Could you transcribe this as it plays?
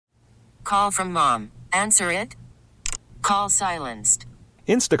Call from mom. Answer it. Call silenced.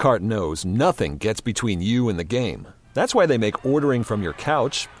 Instacart knows nothing gets between you and the game. That's why they make ordering from your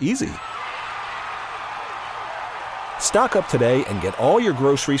couch easy. Stock up today and get all your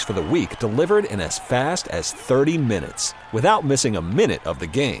groceries for the week delivered in as fast as 30 minutes without missing a minute of the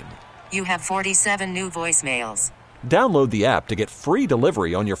game. You have 47 new voicemails. Download the app to get free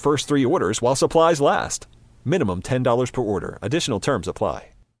delivery on your first 3 orders while supplies last. Minimum $10 per order. Additional terms apply.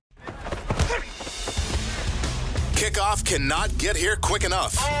 Kickoff cannot get here quick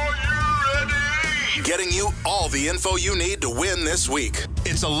enough. Are you ready? Getting you all the info you need to win this week.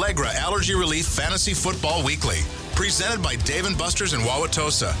 It's Allegra Allergy Relief Fantasy Football Weekly. Presented by Dave & Buster's in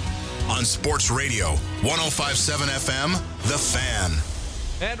Wauwatosa. On Sports Radio, 105.7 FM, The Fan.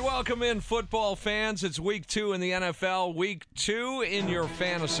 And welcome in, football fans. It's week 2 in the NFL. Week 2 in your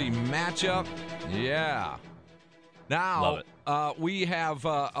fantasy matchup. Yeah. Now, we have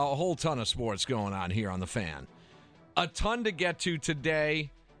a whole ton of sports going on here on The Fan. A ton to get to today.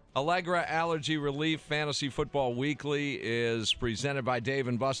 Allegra Allergy Relief Fantasy Football Weekly is presented by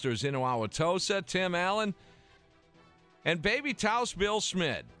Dave & Buster's in Wauwatosa. Tim Allen and Baby Taus Bill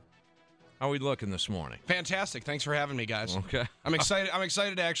Schmid. How are we looking this morning? Fantastic. Thanks for having me, guys. Okay. I'm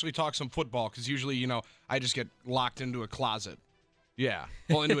excited to actually talk some football because usually, I just get locked into a closet. Yeah.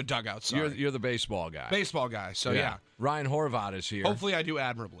 Well, into a dugout, sorry. You're the baseball guy. Baseball guy, so yeah. Ryan Horvat is here. Hopefully I do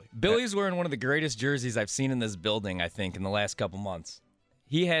admirably. Billy's wearing one of the greatest jerseys I've seen in this building, I think, in the last couple months.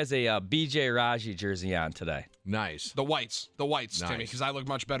 He has a B.J. Raji jersey on today. Nice. The whites, Nice. Timmy, because I look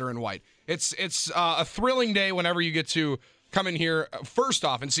much better in white. It's a thrilling day whenever you get to come in here, first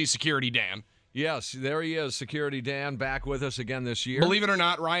off, and see Security Dan. Yes, there he is, Security Dan, back with us again this year. Believe it or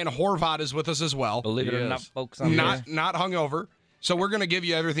not, Ryan Horvat is with us as well. Believe it or not, folks. Not hungover. So we're going to give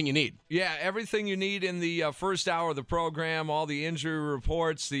you everything you need. Yeah, everything you need in the first hour of the program, all the injury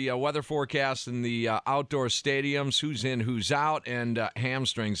reports, the weather forecast, and the outdoor stadiums, who's in, who's out, and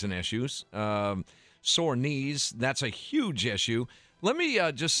hamstrings and issues. Sore knees, that's a huge issue. Let me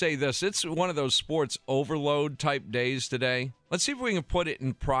just say this. It's one of those sports overload type days today. Let's see if we can put it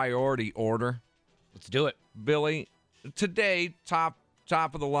in priority order. Let's do it. Billy, today, top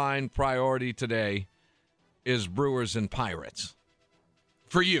of the line priority today is Brewers and Pirates.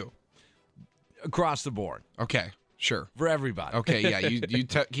 For you. Across the board. Okay, sure. For everybody. Okay, yeah, you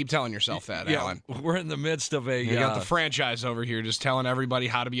keep telling yourself that, Alan. We're in the midst of a... You got the franchise over here just telling everybody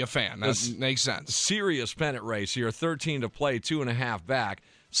how to be a fan. That makes sense. Serious pennant race here. 13 to play, 2.5 back.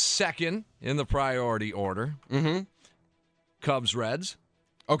 Second in the priority order. Mm-hmm. Cubs, Reds.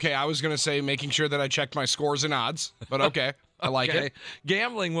 Okay, I was going to say making sure that I checked my scores and odds, but okay. I like it.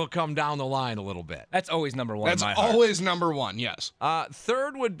 Gambling will come down the line a little bit. That's always number one. That's in my heart. always number one, yes.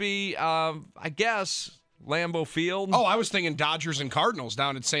 Third would be, I guess, Lambeau Field. Oh, I was thinking Dodgers and Cardinals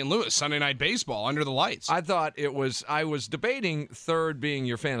down at St. Louis, Sunday Night Baseball, under the lights. I was debating third being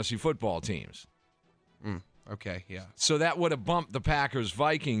your fantasy football teams. Okay, yeah. So that would have bumped the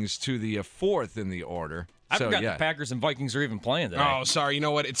Packers-Vikings to the fourth in the order. I forgot the Packers and Vikings are even playing today. Oh, sorry. You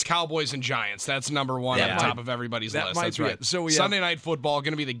know what? It's Cowboys and Giants. That's number one at the top of everybody's list. That's right. So Sunday Night Football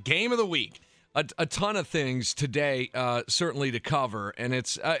going to be the game of the week. A ton of things today, certainly to cover, and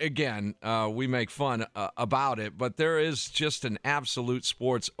it's again we make fun about it, but there is just an absolute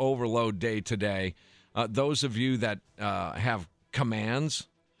sports overload day today. Those of you that have commands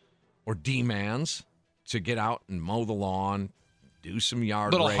or demands to get out and mow the lawn, do some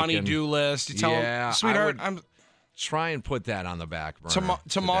yard little raking. honey-do list. You tell them, sweetheart, I'm try and put that on the back burner.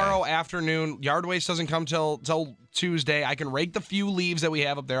 Tomorrow afternoon, yard waste doesn't come till Tuesday. I can rake the few leaves that we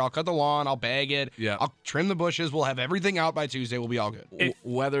have up there. I'll cut the lawn. I'll bag it. Yeah. I'll trim the bushes. We'll have everything out by Tuesday. We'll be all good.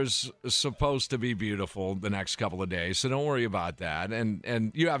 Weather's supposed to be beautiful the next couple of days, so don't worry about that.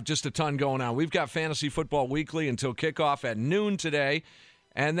 And you have just a ton going on. We've got Fantasy Football Weekly until kickoff at noon today.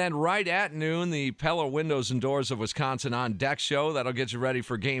 And then right at noon, the Pella Windows and Doors of Wisconsin On Deck show. That'll get you ready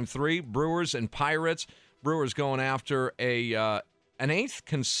for Game 3, Brewers and Pirates. Brewers going after an 8th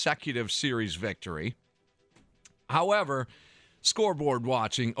consecutive series victory. However, scoreboard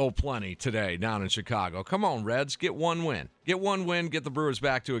watching, plenty today down in Chicago. Come on, Reds, get one win. Get one win, get the Brewers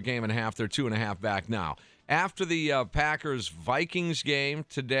back to a game and a half. They're 2.5 back now. After the Packers-Vikings game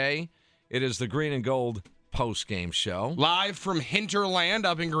today, it is the Green and Gold post-game show. Live from Hinterland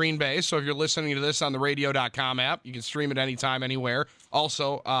up in Green Bay. So if you're listening to this on the radio.com app, you can stream it anytime, anywhere.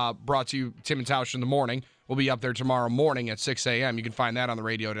 Also, brought to you, Tim and Tausch in the morning. We'll be up there tomorrow morning at 6 a.m. You can find that on the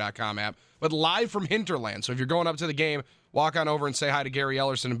radio.com app. But live from Hinterland. So if you're going up to the game, walk on over and say hi to Gary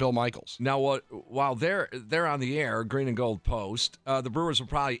Ellerson and Bill Michaels. Now, while they're on the air, Green and Gold Post, the Brewers will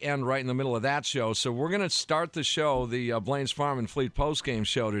probably end right in the middle of that show. So we're going to start the show, the Blaine's Farm and Fleet post-game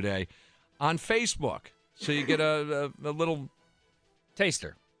show today. on Facebook. So you get a little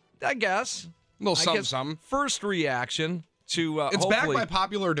taster, I guess. A little something. First reaction to it's hopefully, back by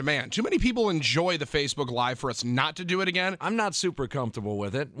popular demand. Too many people enjoy the Facebook Live for us not to do it again. I'm not super comfortable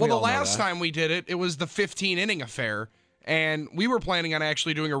with it. Well, the last time we did it, it was the 15-inning affair, and we were planning on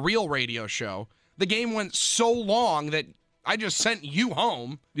actually doing a real radio show. The game went so long that I just sent you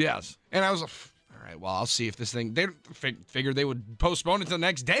home. Yes. And I was like, all right, well, I'll see if this thing... They figured they would postpone it to the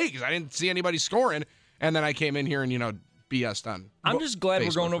next day because I didn't see anybody scoring. And then I came in here and, BS'd on. I'm just glad Facebook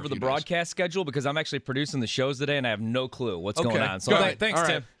we're going over the broadcast schedule because I'm actually producing the shows today and I have no clue what's going on. So thanks,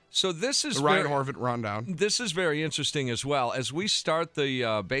 Tim. So this is the Ryan Horvath rundown. This is very interesting as well. As we start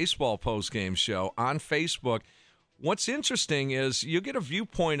the baseball postgame show on Facebook, what's interesting is you get a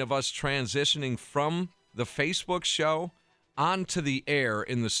viewpoint of us transitioning from the Facebook show onto the air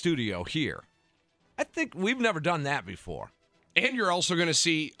in the studio here. I think we've never done that before. And you're also going to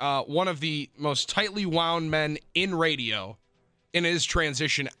see one of the most tightly wound men in radio in his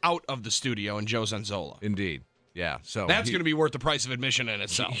transition out of the studio in Joe Zanzola. Indeed. Yeah. So that's going to be worth the price of admission in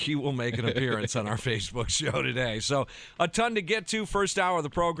itself. He will make an appearance on our Facebook show today. So a ton to get to. First hour of the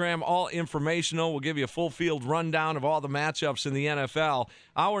program, all informational. We'll give you a full field rundown of all the matchups in the NFL.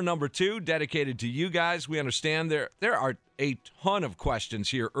 Hour number 2, dedicated to you guys. We understand there are a ton of questions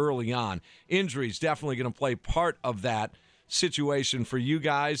here early on. Injuries definitely going to play part of that situation for you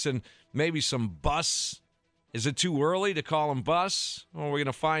guys, and maybe some bus. Is it too early to call them bus? Well, we're going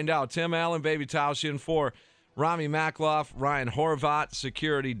to find out. Tim Allen, Baby Tauschian for Rami Makloff, Ryan Horvath,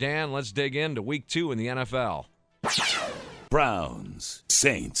 Security Dan. Let's dig into Week 2 in the NFL. Browns,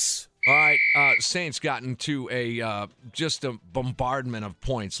 Saints. All right, Saints got into just a bombardment of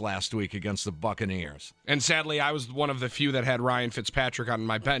points last week against the Buccaneers. And sadly, I was one of the few that had Ryan Fitzpatrick on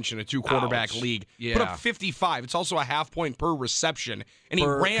my bench in a 2-quarterback league. Yeah. Put up 55. It's also a half point per reception, and he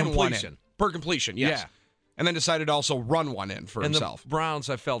ran completion. one in. Per completion, yes. Yeah. And then decided to also run one in for himself. The Browns,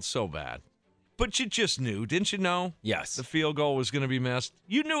 I felt so bad. But you just knew, didn't you know? Yes. The field goal was going to be missed.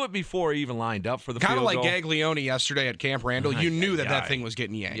 You knew it before he even lined up for the field goal. Kind of like Gaglione yesterday at Camp Randall. You knew that thing was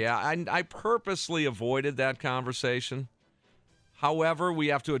getting yanked. Yeah, I purposely avoided that conversation. However, we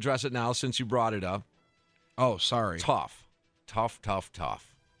have to address it now since you brought it up. Oh, sorry. Tough.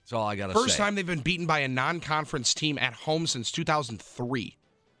 That's all I got to say. First time they've been beaten by a non-conference team at home since 2003.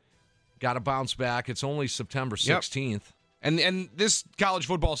 Got to bounce back. It's only September 16th. Yep. And this college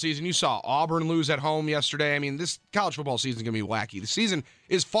football season, you saw Auburn lose at home yesterday. I mean, this college football season is going to be wacky. The season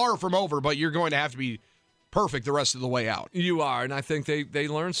is far from over, but you're going to have to be perfect the rest of the way out. You are, and I think they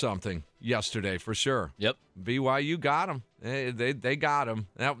learned something yesterday for sure. Yep. BYU got them. They got them.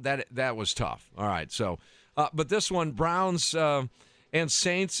 That was tough. All right, so, but this one, Browns and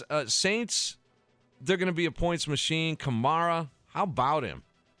Saints. Saints, they're going to be a points machine. Kamara, how about him?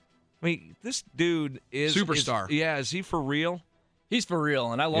 I mean, this dude is... Superstar. Is he for real? He's for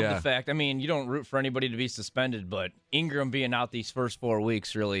real, and I love the fact, I mean, you don't root for anybody to be suspended, but Ingram being out these first 4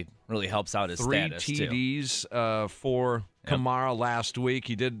 weeks really helps out his status, too. 3 TDs for Kamara last week.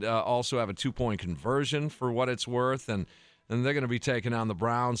 He did also have a 2-point conversion for what it's worth, and they're going to be taking on the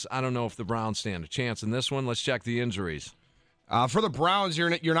Browns. I don't know if the Browns stand a chance in this one. Let's check the injuries. For the Browns, you're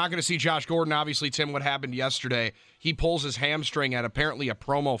not going to see Josh Gordon. Obviously, Tim, what happened yesterday, he pulls his hamstring at apparently a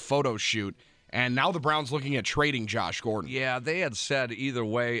promo photo shoot, and now the Browns looking at trading Josh Gordon. Yeah, they had said either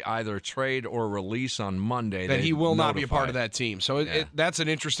way, either trade or release on Monday. That he will not be a part of that team. So that's an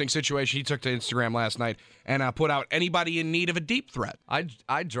interesting situation. He took to Instagram last night and put out anybody in need of a deep threat.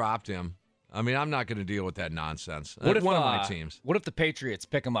 I dropped him. I mean, I'm not going to deal with that nonsense. What if one of my teams? What if the Patriots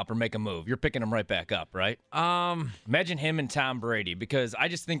pick him up or make a move? You're picking him right back up, right? Imagine him and Tom Brady, because I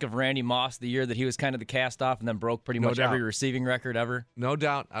just think of Randy Moss the year that he was kind of the cast off and then broke pretty much every receiving record ever. No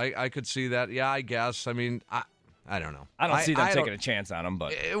doubt. I could see that. Yeah, I guess. I mean, I don't know. I don't see them taking a chance on him,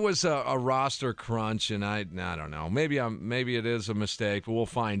 but it was a roster crunch, and I don't know. Maybe it is a mistake, but we'll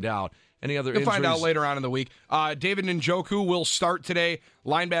find out. Any other injuries? We'll find out later on in the week. David Njoku will start today.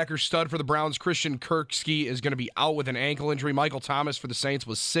 Linebacker stud for the Browns, Christian Kirksey, is going to be out with an ankle injury. Michael Thomas for the Saints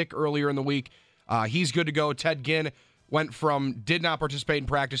was sick earlier in the week. He's good to go. Ted Ginn went from did not participate in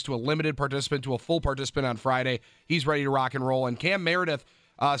practice to a limited participant to a full participant on Friday. He's ready to rock and roll. And Cam Meredith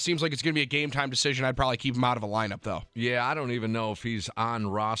seems like it's going to be a game-time decision. I'd probably keep him out of a lineup, though. Yeah, I don't even know if he's on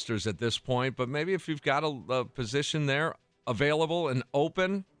rosters at this point, but maybe if you've got a position there available and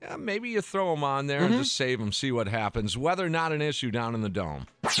open, maybe you throw him on there and just save him, see what happens. Weather not an issue down in the Dome.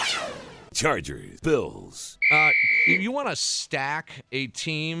 Chargers, Bills. You want to stack a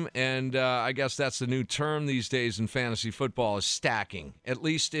team, and I guess that's the new term these days in fantasy football, is stacking. At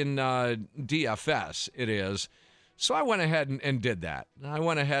least in DFS, it is. So I went ahead and did that. I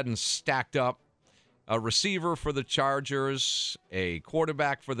went ahead and stacked up a receiver for the Chargers, a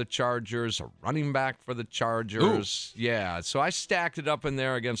quarterback for the Chargers, a running back for the Chargers. Ooh. Yeah, so I stacked it up in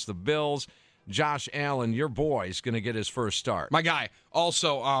there against the Bills. Josh Allen, your boy, is going to get his first start. My guy.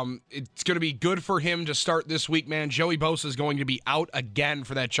 Also, it's going to be good for him to start this week, man. Joey Bosa is going to be out again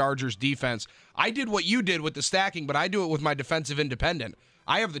for that Chargers defense. I did what you did with the stacking, but I do it with my defensive independent.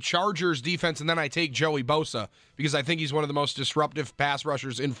 I have the Chargers defense, and then I take Joey Bosa because I think he's one of the most disruptive pass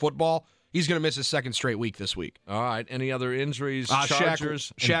rushers in football. He's going to miss his second straight week this week. All right. Any other injuries?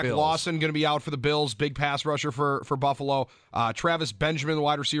 Chargers Shaq Bills. Lawson going to be out for the Bills. Big pass rusher for Buffalo. Travis Benjamin, the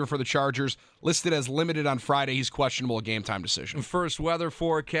wide receiver for the Chargers, listed as limited on Friday. He's questionable, a game time decision. First weather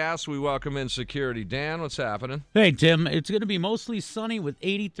forecast. We welcome in security. Dan, what's happening? Hey, Tim. It's going to be mostly sunny with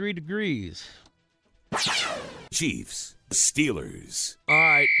 83 degrees. Chiefs, Steelers. All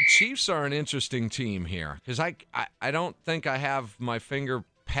right. Chiefs are an interesting team here because I don't think I have my finger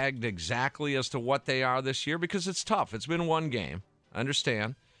pegged exactly as to what they are this year because it's tough. It's been one game. I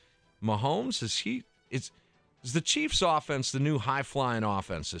understand. Mahomes, is the Chiefs offense the new high-flying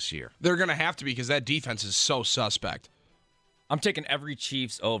offense this year? They're going to have to be because that defense is so suspect. I'm taking every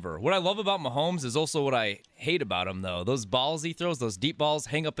Chiefs over. What I love about Mahomes is also what I hate about him, though. Those balls he throws, those deep balls,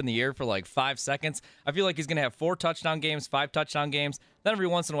 hang up in the air for like 5 seconds. I feel like he's going to have 4 touchdown games, 5 touchdown games. Then every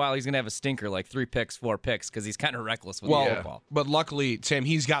once in a while, he's going to have a stinker, like 3 picks, 4 picks, because he's kind of reckless with the football. But luckily, Tim,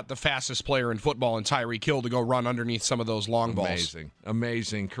 he's got the fastest player in football in Tyreek Hill to go run underneath some of those long balls.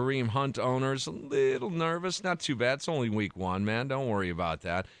 Amazing. Kareem Hunt owners, a little nervous. Not too bad. It's only week 1, man. Don't worry about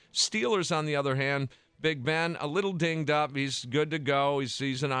that. Steelers, on the other hand, Big Ben, a little dinged up. He's good to go.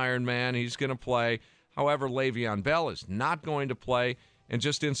 He's an Iron Man. He's going to play. However, Le'Veon Bell is not going to play. And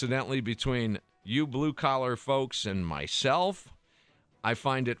just incidentally, between you blue-collar folks and myself, I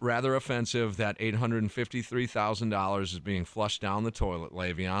find it rather offensive that $853,000 is being flushed down the toilet,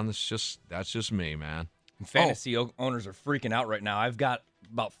 Le'Veon. That's just me, man. And fantasy owners are freaking out right now. I've got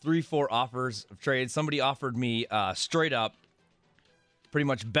about 3-4 offers of trades. Somebody offered me straight up pretty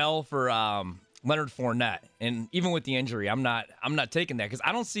much Bell for Leonard Fournette, and even with the injury, I'm not taking that because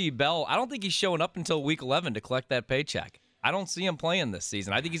I don't see Bell. I don't think he's showing up until week 11 to collect that paycheck. I don't see him playing this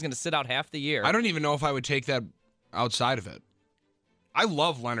season. I think he's going to sit out half the year. I don't even know if I would take that outside of it. I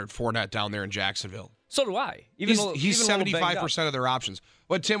love Leonard Fournette down there in Jacksonville. So do I. He's 75% of their options.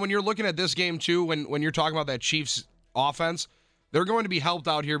 But Tim, when you're looking at this game too, when you're talking about that Chiefs offense, they're going to be helped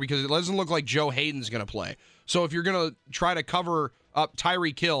out here because it doesn't look like Joe Hayden's going to play. So if you're going to try to cover up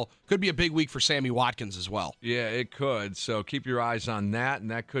Tyreek Hill, could be a big week for Sammy Watkins as well. Yeah, it could. So keep your eyes on that,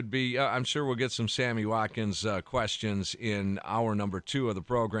 and that could be, I'm sure we'll get some Sammy Watkins questions in hour number 2 of the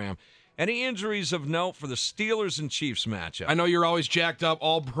program. Any injuries of note for the Steelers and Chiefs matchup? I know you're always jacked up.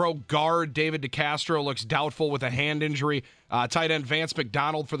 All-pro guard David DeCastro looks doubtful with a hand injury. Tight end Vance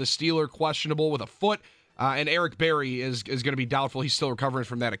McDonald for the Steelers, questionable with a foot. And Eric Berry is going to be doubtful. He's still recovering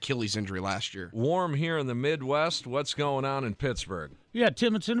from that Achilles injury last year. Warm here in the Midwest. What's going on in Pittsburgh? Yeah,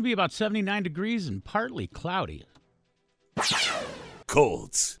 Tim, it's going to be about 79 degrees and partly cloudy.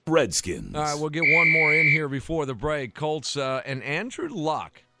 Colts, Redskins. All right, we'll get one more in here before the break. Colts and Andrew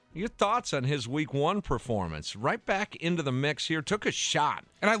Luck. Your thoughts on his week 1 performance? Right back into the mix here. Took a shot.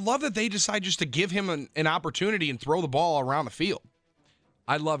 And I love that they decide just to give him an opportunity and throw the ball around the field.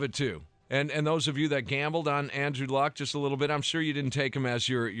 I love it, too. And those of you that gambled on Andrew Luck just a little bit, I'm sure you didn't take him as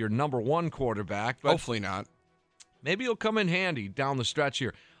your number 1 quarterback. But hopefully not. Maybe he'll come in handy down the stretch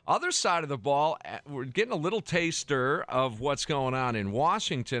here. Other side of the ball, we're getting a little taster of what's going on in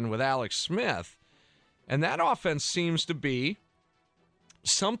Washington with Alex Smith. And that offense seems to be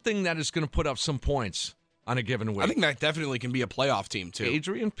something that is going to put up some points on a given week. I think that definitely can be a playoff team, too.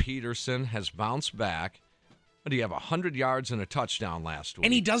 Adrian Peterson has bounced back. What do you have, 100 yards and a touchdown last week?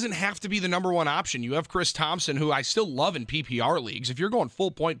 And he doesn't have to be the number 1 option. You have Chris Thompson, who I still love in PPR leagues. If you're going full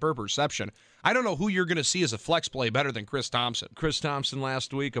point per reception, I don't know who you're going to see as a flex play better than Chris Thompson. Chris Thompson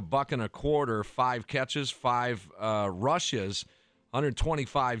last week, $1.25, 5 catches, 5 rushes,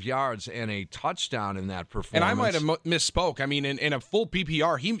 125 yards, and a touchdown in that performance. And I might have misspoke. I mean, in a full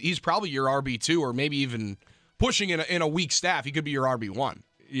PPR, he's probably your RB2 or maybe even pushing in a weak staff. He could be your RB1.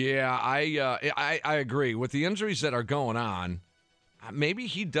 Yeah, I agree. With the injuries that are going on, maybe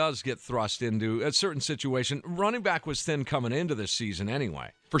he does get thrust into a certain situation. Running back was thin coming into this season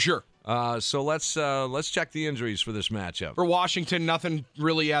anyway. For sure. So let's check the injuries for this matchup. For Washington, nothing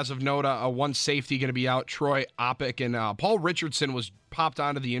really as of note. One safety going to be out, Troy Opick, and Paul Richardson was popped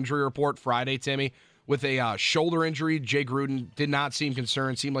onto the injury report Friday, Timmy, with a shoulder injury. Jay Gruden did not seem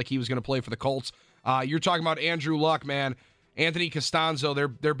concerned. Seemed like he was going to play for the Colts. You're talking about Andrew Luck, man. Anthony Costanzo,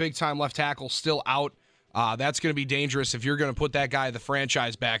 their big-time left tackle, still out. That's going to be dangerous if you're going to put that guy, the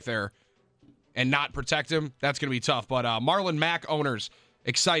franchise, back there and not protect him. That's going to be tough. But Marlon Mack owners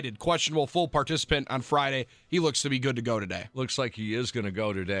excited. Questionable full participant on Friday. He looks to be good to go today. Looks like he is going to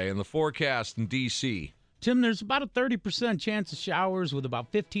go today. And the forecast in D.C. Tim, there's about a 30% chance of showers with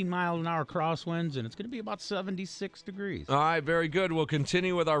about 15-mile-an-hour crosswinds, and it's going to be about 76 degrees. All right, very good. We'll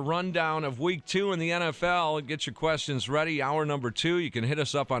continue with our rundown of Week 2 in the NFL. Get your questions ready. Hour number 2. You can hit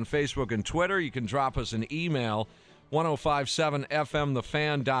us up on Facebook and Twitter. You can drop us an email,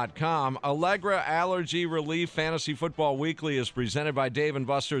 1057fmthefan.com. Allegra Allergy Relief Fantasy Football Weekly is presented by Dave &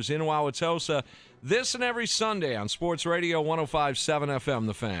 Buster's in Wauwatosa this and every Sunday on Sports Radio 1057 FM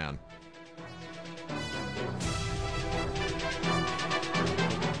The Fan.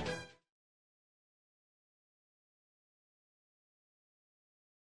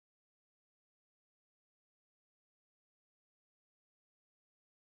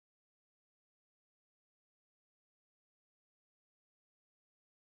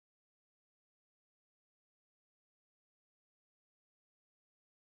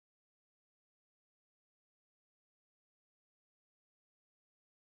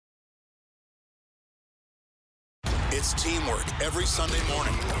 It's teamwork every Sunday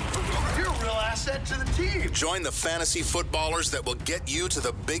morning. You're a real asset to the team. Join the fantasy footballers that will get you to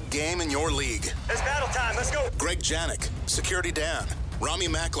the big game in your league. It's battle time. Let's go. Greg Janik, Security Dan, Rami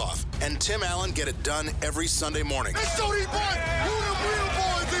Makloff, and Tim Allen get it done every Sunday morning. Let's go, these boys. Who the real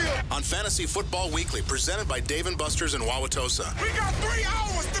boys here? On Fantasy Football Weekly, presented by Dave & Buster's in Wauwatosa. We got 3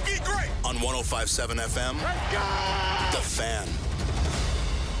 hours to be great. On 105.7 FM, The Fan.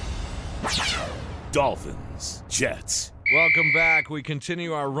 Dolphins, Jets. Welcome back. We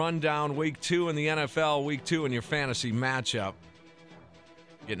continue our rundown. Week 2 in the NFL, Week 2 in your fantasy matchup.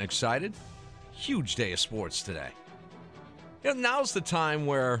 Getting excited? Huge day of sports today. You know, now's the time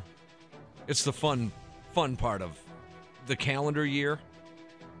where it's the fun part of the calendar year.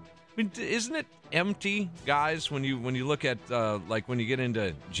 I mean, isn't it empty, guys, when you look at like when you get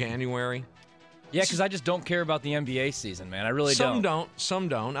into January? Yeah, because I just don't care about the NBA season, man. I really don't. Some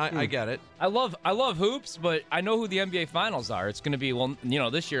don't. I get it. I love hoops, but I know who the NBA Finals are. It's going to be, well, you know,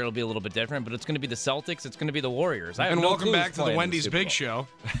 this year it'll be a little bit different, but it's going to be the Celtics. It's going to be the Warriors. And welcome back to the Wendy's Big Show.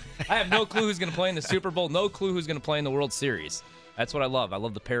 I have no clue who's going to play in the Super Bowl. No clue who's going to play in the World Series. That's what I love. I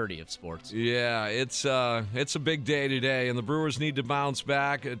love the parody of sports. Yeah, it's a big day today, and the Brewers need to bounce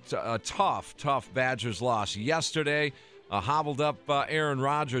back. It's a tough Badgers loss yesterday. Hobbled up Aaron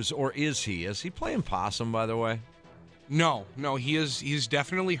Rodgers, or is he? Is he playing possum, by the way? No, he's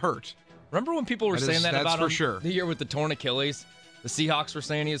definitely hurt. Remember when people were saying that about him? That's for sure. The year with the torn Achilles? The Seahawks were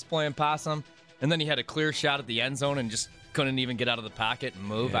saying he was playing possum, and then he had a clear shot at the end zone and just couldn't even get out of the pocket and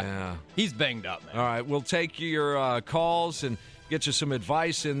move. Yeah. He's banged up, man. All right, we'll take your calls and get you some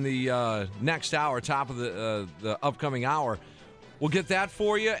advice in the next hour, top of the upcoming hour. We'll get that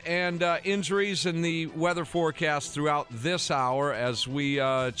for you, and injuries and the weather forecast throughout this hour as we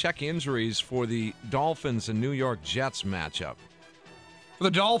check injuries for the Dolphins and New York Jets matchup. For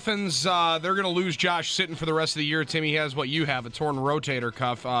the Dolphins, they're going to lose Josh Sitton for the rest of the year. Timmy has what you have, a torn rotator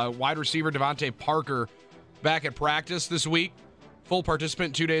cuff. Wide receiver Devontae Parker back at practice this week. Full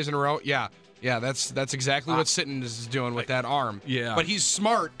participant 2 days in a row. Yeah, that's exactly what Sitton is doing with that arm. Yeah. But he's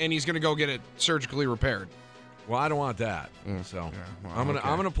smart, and he's going to go get it surgically repaired. Well, I don't want that. I'm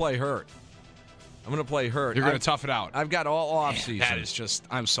gonna play hurt. I'm gonna play hurt. You're gonna tough it out. I've got all off season. That is just.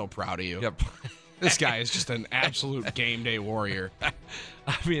 I'm so proud of you. Yep. This guy is just an absolute game day warrior.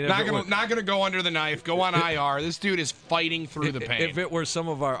 I mean, not gonna go under the knife. Go on IR. This dude is fighting through the pain. If it were some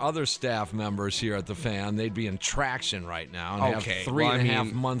of our other staff members here at the Fan, they'd be in traction right now and have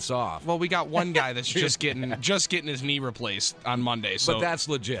 3.5 months off. Well, we got one guy that's just getting his knee replaced on Monday. So, but that's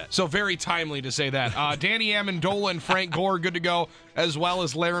legit. So very timely to say that. Danny Amendola and Frank Gore good to go, as well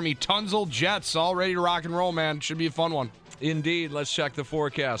as Laramie Tunzel. Jets all ready to rock and roll, man. Should be a fun one. Indeed. Let's check the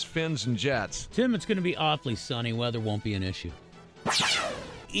forecast. Fins and Jets. Tim, it's going to be awfully sunny. Weather won't be an issue.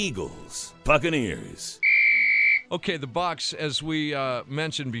 Eagles, Buccaneers. Okay, the Bucs, as we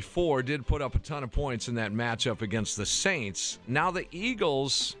mentioned before, did put up a ton of points in that matchup against the Saints. Now the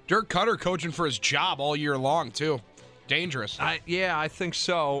Eagles... Dirk Cutter coaching for his job all year long, too. Dangerous. I think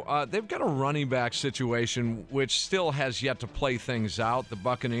so. They've got a running back situation which still has yet to play things out, the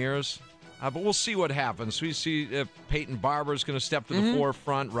Buccaneers. But we'll see what happens. We see if Peyton Barber's going to step to the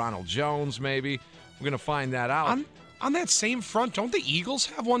forefront, Ronald Jones maybe. We're going to find that out. On that same front, don't the Eagles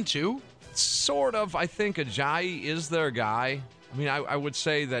have one too? Sort of. I think Ajayi is their guy. I mean, I would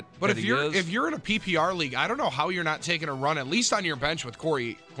say that. But that if you're in a PPR league, I don't know how you're not taking a run at least on your bench with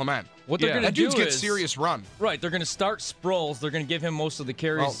Corey Clement. What they're going to that do dude's get is serious run. Right, they're going to start Sproles. They're going to give him most of the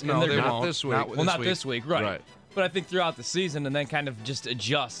carries. Well, no, they not won't. this week. Not this week, right. But I think throughout the season, and then kind of just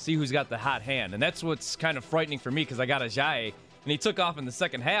adjust, see who's got the hot hand. And that's what's kind of frightening for me because I got Ajayi, and he took off in the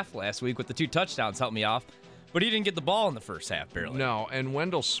second half last week with the 2 touchdowns, helped me off. But he didn't get the ball in the first half, barely. No, and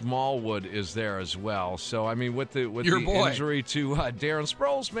Wendell Smallwood is there as well. So, I mean, with the boy. injury to Darren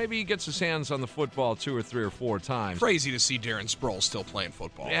Sproles, maybe he gets his hands on the football 2 or 3 or 4 times. Crazy to see Darren Sproles still playing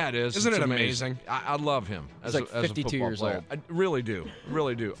football. Yeah, it is. Isn't It's it amazing? I love him He's as like a 52 football years player. old. I really do.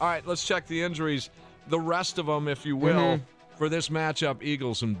 Really do. All right, let's check the injuries. The rest of them, if you will, for this matchup,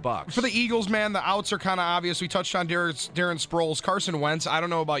 Eagles and Bucks. For the Eagles, man, the outs are kind of obvious. We touched on Darren Sproles. Carson Wentz, I don't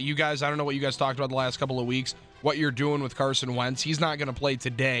know about you guys. I don't know what you guys talked about the last couple of weeks, what you're doing with Carson Wentz. He's not going to play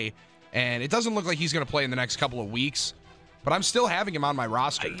today, and it doesn't look like he's going to play in the next couple of weeks. But I'm still having him on my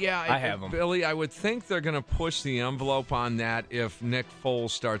roster. I have him. Billy, I would think they're going to push the envelope on that if Nick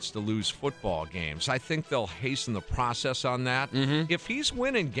Foles starts to lose football games. I think they'll hasten the process on that. If he's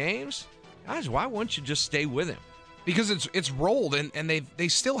winning games, guys, why wouldn't you just stay with him? Because it's rolled, and they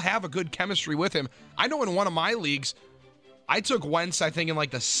still have a good chemistry with him. I know in one of my leagues, I took Wentz, I think, in like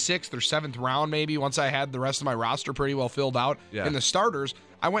the 6th or 7th round, maybe, once I had the rest of my roster pretty well filled out in the starters.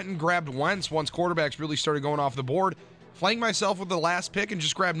 I went and grabbed Wentz once quarterbacks really started going off the board, flanked myself with the last pick, and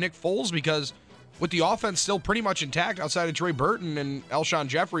just grabbed Nick Foles because with the offense still pretty much intact outside of Trey Burton and Alshon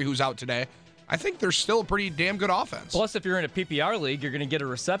Jeffrey, who's out today, I think there's still a pretty damn good offense. Plus, if you're in a PPR league, you're going to get a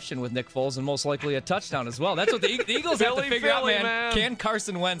reception with Nick Foles and most likely a touchdown as well. That's what the Eagles have to figure out, man. Can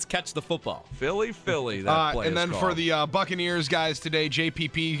Carson Wentz catch the football? Philly, that play and then is for called. the Buccaneers guys today,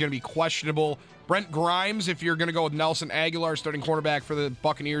 JPP is going to be questionable. Brent Grimes, if you're going to go with Nelson Aguilar, starting cornerback for the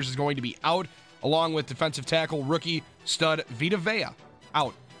Buccaneers, is going to be out, along with defensive tackle rookie stud Vita Vea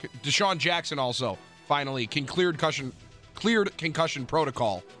out. Deshaun Jackson also finally cleared concussion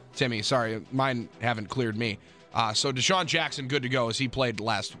protocol. Timmy, sorry, mine haven't cleared me. So Deshaun Jackson good to go as he played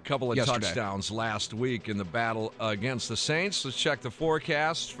couple of yesterday. touchdowns last week in the battle against the Saints. Let's check the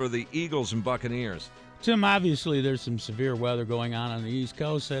forecast for the Eagles and Buccaneers. Tim, obviously there's some severe weather going on the East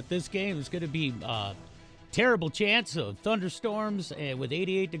Coast. At this game, it's going to be terrible chance of thunderstorms with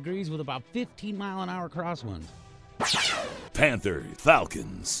 88 degrees with about 15-mile-an-hour crosswinds. Panthers,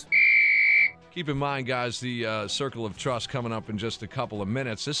 Falcons. Keep in mind, guys, the Circle of Trust coming up in just a couple of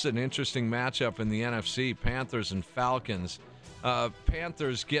minutes. This is an interesting matchup in the NFC, Panthers and Falcons.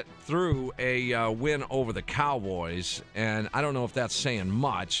 Panthers get through a win over the Cowboys, and I don't know if that's saying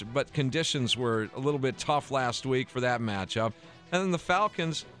much, but conditions were a little bit tough last week for that matchup. And then the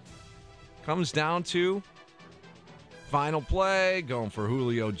Falcons comes down to final play, going for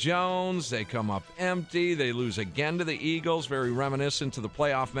Julio Jones. They come up empty. They lose again to the Eagles, very reminiscent to the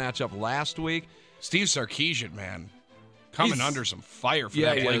playoff matchup last week. Steve Sarkisian, man, coming under some fire for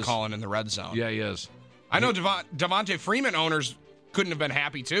that play calling in the red zone. Yeah, he is. I know Devontae Freeman owners couldn't have been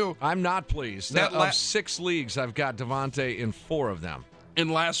happy, too. I'm not pleased. Of 6 leagues, I've got Devontae in 4 of them. And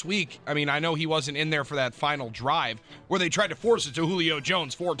last week, I mean, I know he wasn't in there for that final drive where they tried to force it to Julio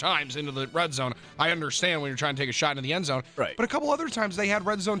Jones 4 times into the red zone. I understand when you're trying to take a shot into the end zone. Right. But a couple other times they had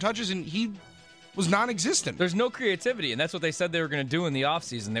red zone touches and he was non-existent. There's no creativity, and that's what they said they were going to do in the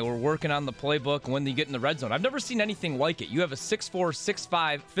offseason. They were working on the playbook when they get in the red zone. I've never seen anything like it. You have a 6'4",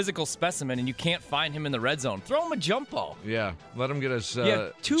 6'5" physical specimen, and you can't find him in the red zone. Throw him a jump ball. Yeah, let him get his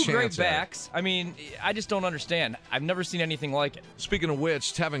Yeah, 2 great chance at it. backs. I mean, I just don't understand. I've never seen anything like it. Speaking of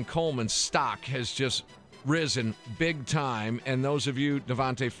which, Tevin Coleman's stock has just risen big time, and those of you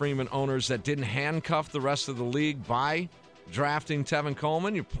Devontae Freeman owners that didn't handcuff the rest of the league by drafting Tevin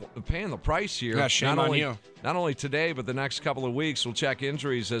Coleman, you're paying the price here. Yeah, shame on you. Not only today, but the next couple of weeks. We'll check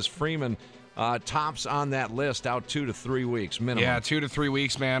injuries as Freeman tops on that list, out 2 to 3 weeks minimum. Yeah, 2 to 3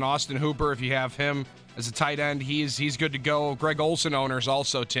 weeks, man. Austin Hooper, if you have him as a tight end, he's good to go. Greg Olsen owners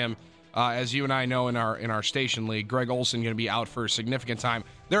also, Tim, as you and I know in our station league, Greg Olsen going to be out for a significant time.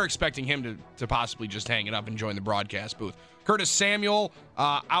 They're expecting him to possibly just hang it up and join the broadcast booth. Curtis Samuel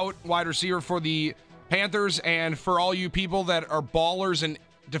out, wide receiver for the Panthers, and for all you people that are ballers and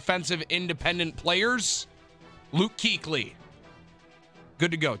defensive independent players, Luke Kuechly.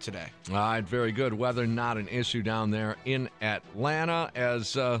 Good to go today. All right, very good. Weather not an issue down there in Atlanta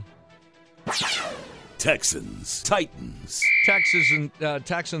as Texans, Titans.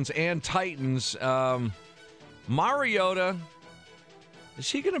 Texans and Titans. Mariota, is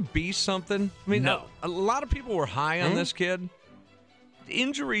he going to be something? I mean, No. a lot of people were high on this kid.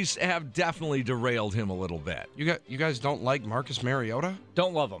 Injuries have definitely derailed him a little bit. You guys don't like Marcus Mariota?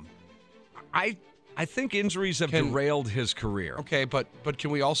 Don't love him. I I think injuries have derailed his career. Okay, but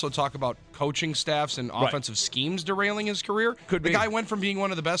can we also talk about coaching staffs and offensive schemes derailing his career? Could be. The guy went from being one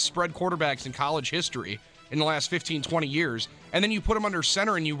of the best spread quarterbacks in college history in the last 15, 20 years, and then you put him under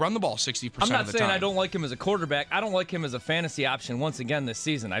center and you run the ball 60% of the time. I'm not saying I don't like him as a quarterback. I don't like him as a fantasy option once again this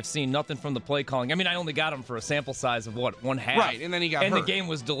season. I've seen nothing from the play calling. I mean, I only got him for a sample size of, one half? Right, and then he got hurt. And the game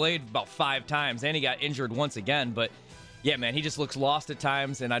was delayed about 5 times, and he got injured once again, but... Yeah, man, he just looks lost at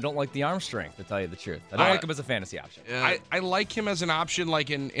times, and I don't like the arm strength, to tell you the truth. I don't like him as a fantasy option. I like him as an option, like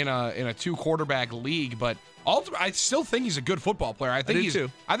in a 2-quarterback league, but I still think he's a good football player. I think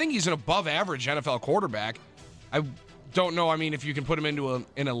he's an above-average NFL quarterback. I don't know. I mean, if you can put him into an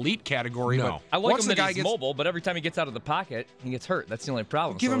elite category. No. But I like once him the that guy he's gets mobile, but every time he gets out of the pocket, he gets hurt. That's the only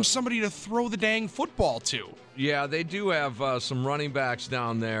problem. Give him somebody to throw the dang football to. Yeah, they do have some running backs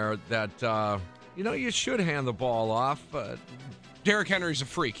down there that. You should hand the ball off, but... Derrick Henry's a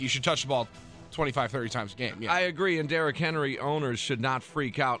freak. You should touch the ball 25, 30 times a game. Yeah. I agree, and Derrick Henry owners should not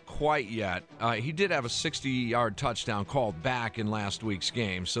freak out quite yet. He did have a 60-yard touchdown called back in last week's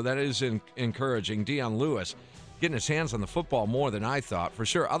game, so that is encouraging. Deion Lewis getting his hands on the football more than I thought, for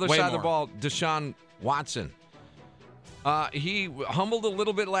sure. Other side of the ball, Deshaun Watson. He humbled a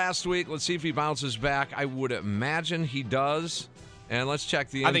little bit last week. Let's see if he bounces back. I would imagine he does. And let's check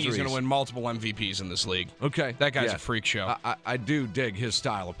the injuries. I think he's going to win multiple MVPs in this league. Okay. That guy's a freak show. I do dig his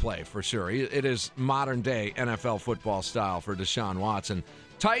style of play, for sure. It is modern-day NFL football style for Deshaun Watson.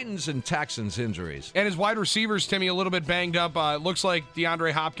 Titans and Texans injuries. And his wide receivers, Timmy, a little bit banged up. It looks like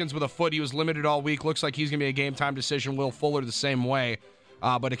DeAndre Hopkins with a foot. He was limited all week. Looks like he's going to be a game-time decision. Will Fuller the same way.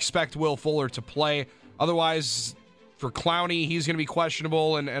 But expect Will Fuller to play. Otherwise, for Clowney, he's going to be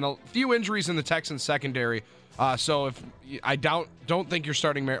questionable. And a few injuries in the Texans secondary. So if I don't think you're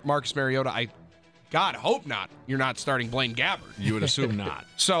starting Marcus Mariota, God hope not. You're not starting Blaine Gabbert. You would assume not.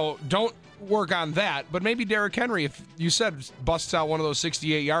 So don't work on that. But maybe Derrick Henry, if you said busts out one of those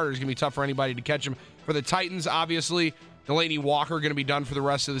 68-yarders, going to be tough for anybody to catch him. For the Titans, obviously, Delaney Walker going to be done for the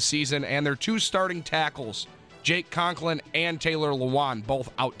rest of the season, and their 2 starting tackles, Jake Conklin and Taylor Lewan,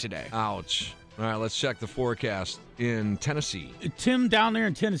 both out today. Ouch. All right, let's check the forecast in Tennessee. Tim, down there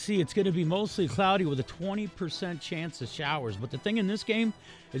in Tennessee, it's going to be mostly cloudy with a 20% chance of showers. But the thing in this game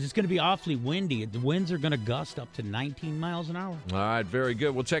is it's going to be awfully windy. The winds are going to gust up to 19 miles an hour. All right, very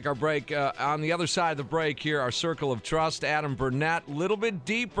good. We'll take our break. On the other side of the break here, our Circle of Trust, Adam Burnett, a little bit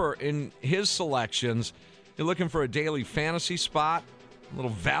deeper in his selections. You're looking for a daily fantasy spot, a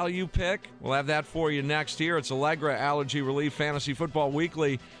little value pick. We'll have that for you next here. It's Allegra Allergy Relief Fantasy Football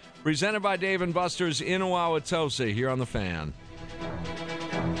Weekly, presented by Dave & Buster's in Wauwatosa here on The Fan.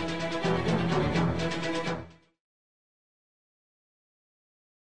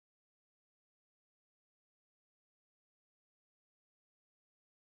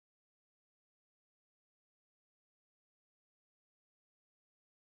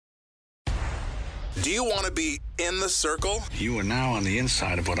 Do you want to be in the circle? You are now on the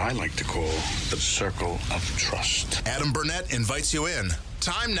inside of what I like to call the Circle of Trust. Adam Burnett invites you in.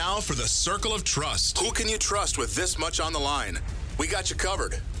 Time now for the Circle of Trust. Who can you trust with this much on the line? We got you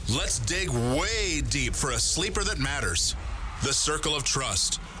covered. Let's dig way deep for a sleeper that matters. The Circle of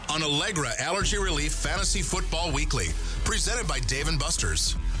Trust on Allegra Allergy Relief Fantasy Football Weekly, presented by Dave &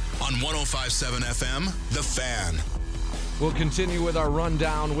 Buster's on 105.7 FM, The Fan. We'll continue with our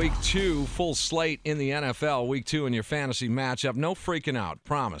rundown. Week 2, full slate in the NFL. Week 2 in your fantasy matchup. No freaking out.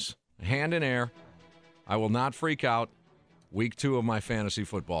 Promise. Hand in air. I will not freak out. Week 2 of my fantasy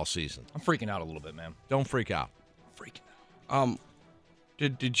football season. I'm freaking out a little bit, man. Don't freak out. Freaking out.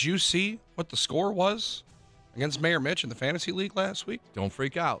 Did you see what the score was against Mayor Mitch in the fantasy league last week? Don't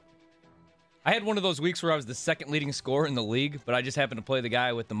freak out. I had one of those weeks where I was the second leading scorer in the league, but I just happened to play the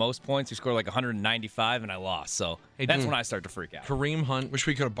guy with the most points. He scored like 195, and I lost. So that's when I start to freak out. Kareem Hunt. Wish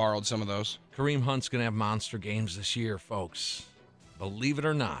we could have borrowed some of those. Kareem Hunt's going to have monster games this year, folks. Believe it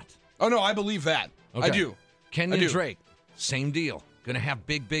or not. Oh, no, I believe that. Okay. I do. Kenyon Drake, same deal. Going to have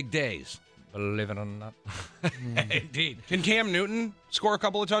big days. Believe it or not. Indeed. Can Cam Newton score a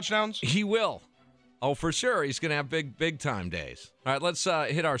couple of touchdowns? He will. Oh, for sure. He's going to have big time days. All right, let's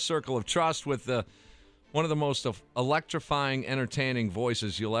hit our Circle of Trust with one of the most electrifying, entertaining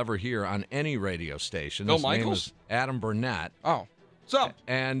voices you'll ever hear on any radio station. Bill His Michaels? name is Adam Burnett. Oh, what's up?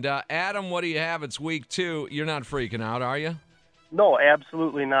 And Adam, what do you have? It's week 2. You're not freaking out, are you? No,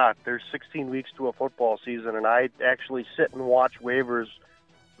 absolutely not. There's 16 weeks to a football season, and I actually sit and watch waivers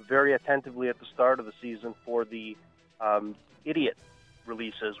very attentively at the start of the season for the idiot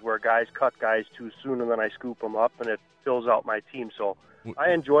releases where guys cut guys too soon and then I scoop them up and it fills out my team. So I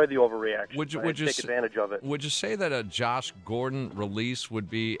enjoy the overreaction. Would you take advantage of it? Would you say that a Josh Gordon release would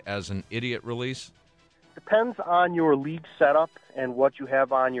be as an idiot release? depends on your league setup and what you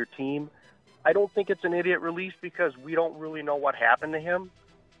have on your team. I don't think it's an idiot release because we don't really know what happened to him,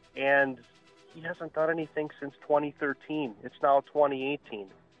 and he hasn't done anything since 2013. It's now 2018.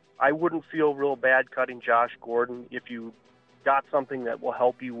 I wouldn't feel real bad cutting Josh Gordon if you got something that will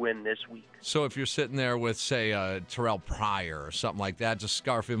help you win this week. So if you're sitting there with, say, Terrell Pryor or something like that, just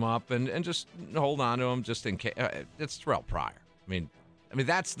scarf him up and just hold on to him just in case. It's Terrell Pryor. I mean,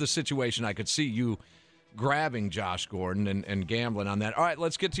 that's the situation I could see you grabbing Josh Gordon and gambling on that. All right,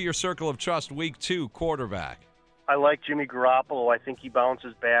 let's get to your circle of trust, week 2, quarterback. I like Jimmy Garoppolo. I think he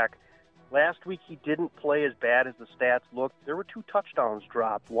bounces back. Last week he didn't play as bad as the stats looked. There were 2 touchdowns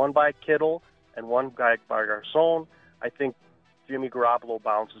dropped, one by Kittle and one by Garcon. I think Jimmy Garoppolo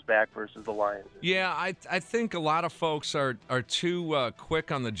bounces back versus the Lions. Yeah, I think a lot of folks are too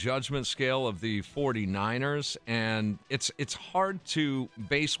quick on the judgment scale of the 49ers, and it's hard to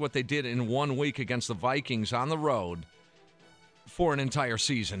base what they did in 1 week against the Vikings on the road for an entire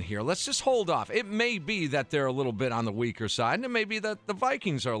season here. Let's just hold off. It may be that they're a little bit on the weaker side, and it may be that the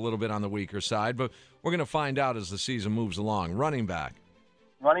Vikings are a little bit on the weaker side, but we're going to find out as the season moves along. Running back.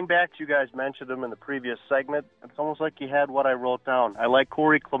 Running backs, you guys mentioned them in the previous segment. It's almost like you had what I wrote down. I like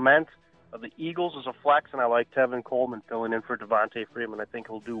Corey Clement of the Eagles as a flex, and I like Tevin Coleman filling in for Devontae Freeman. I think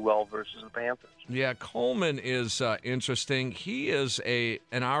he'll do well versus the Panthers. Yeah, Coleman is interesting. He is an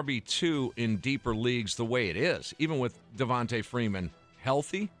RB2 in deeper leagues the way it is, even with Devontae Freeman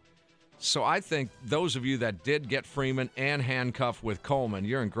healthy. So I think those of you that did get Freeman and handcuff with Coleman,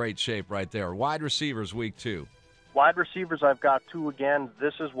 you're in great shape right there. Wide receivers, week 2. Wide receivers, I've got 2 again.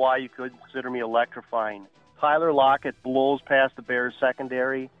 This is why you could consider me electrifying. Tyler Lockett blows past the Bears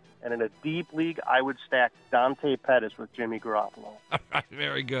secondary, and in a deep league, I would stack Dante Pettis with Jimmy Garoppolo. All right,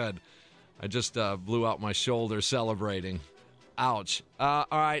 very good. I just blew out my shoulder celebrating. Ouch. All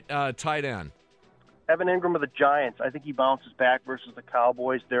right, tight end. Evan Ingram of the Giants, I think he bounces back versus the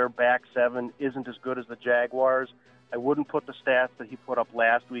Cowboys. Their back 7 isn't as good as the Jaguars. I wouldn't put the stats that he put up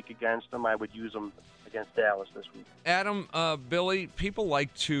last week against them. I would use them against Dallas this week. Adam, Billy, people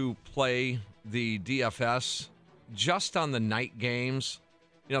like to play the DFS just on the night games,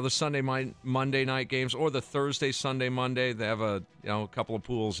 the Sunday, Monday night games, or the Thursday, Sunday, Monday. They have a couple of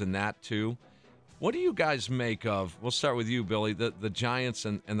pools in that too. What do you guys make of, we'll start with you, Billy, the Giants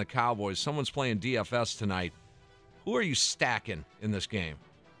and the Cowboys? Someone's playing DFS tonight. Who are you stacking in this game?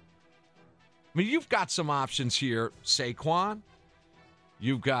 I mean, you've got some options here. Saquon.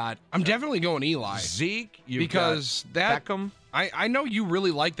 You've got... I'm definitely going Eli. Zeke. Because that Beckham. I know you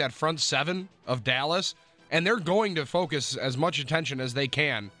really like that front 7 of Dallas, and they're going to focus as much attention as they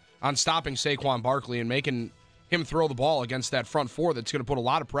can on stopping Saquon Barkley and making him throw the ball against that front 4 that's going to put a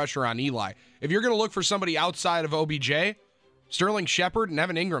lot of pressure on Eli. If you're going to look for somebody outside of OBJ, Sterling Shepard and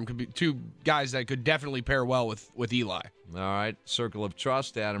Evan Ingram could be 2 guys that could definitely pair well with Eli. All right, circle of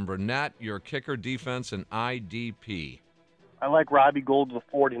trust, Adam Burnett, your kicker, defense, and IDP. I like Robbie Gould of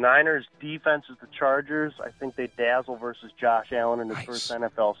the 49ers. Defense is the Chargers. I think they dazzle versus Josh Allen in his first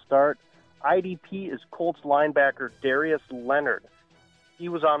NFL start. IDP is Colts linebacker Darius Leonard. He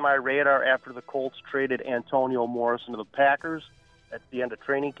was on my radar after the Colts traded Antonio Morrison to the Packers. At the end of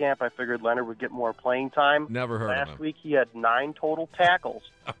training camp, I figured Leonard would get more playing time. Never heard of him. Last week, he had 9 total tackles.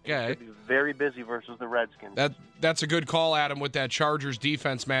 Okay. He should be very busy versus the Redskins. That's a good call, Adam, with that Chargers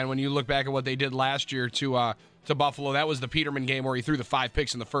defense, man. When you look back at what they did last year to Buffalo, that was the Peterman game where he threw the 5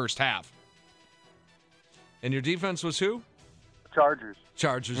 picks in the first half. And your defense was who? Chargers.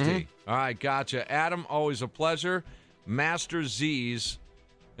 Chargers D. All right, gotcha. Adam, always a pleasure. Master Z's,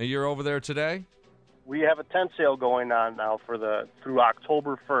 you're over there today? We have a tent sale going on now through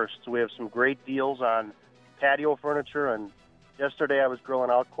October 1st. So we have some great deals on patio furniture. And yesterday I was grilling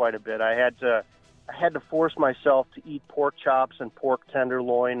out quite a bit. I had to force myself to eat pork chops and pork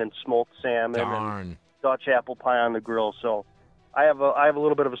tenderloin and smoked salmon and Dutch apple pie on the grill. So I have a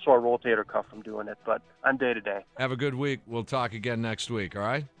little bit of a sore rotator cuff from doing it, but I'm day to day. Have a good week. We'll talk again next week. All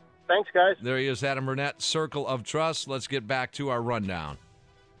right. Thanks, guys. There he is, Adam Burnett, Circle of Trust. Let's get back to our rundown.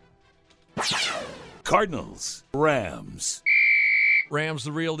 Cardinals, Rams. Rams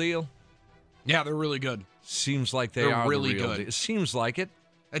the real deal? Yeah, they're really good. Seems like they're really the real good. deal. It seems like it.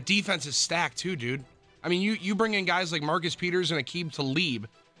 That defense is stacked too, dude. I mean, you bring in guys like Marcus Peters and Aqib Talib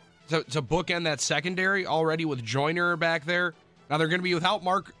to bookend that secondary already with Joyner back there. Now they're going to be without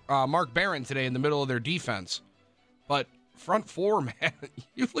Mark Barron today in the middle of their defense. But front 4, man,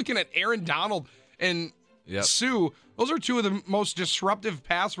 you're looking at Aaron Donald and Sue. Those are 2 of the most disruptive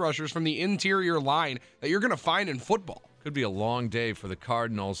pass rushers from the interior line that you're going to find in football. Could be a long day for the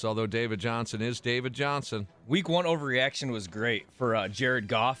Cardinals, although David Johnson is David Johnson. Week 1 overreaction was great for Jared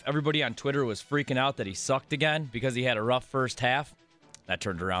Goff. Everybody on Twitter was freaking out that he sucked again because he had a rough first half. That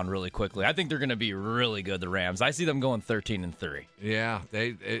turned around really quickly. I think they're going to be really good, the Rams. I see them going 13-3. Yeah,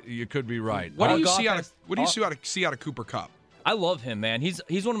 you could be right. What do you see out of Cooper Kupp? I love him, man. He's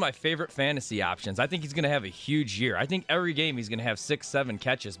one of my favorite fantasy options. I think he's going to have a huge year. I think every game he's going to have 6-7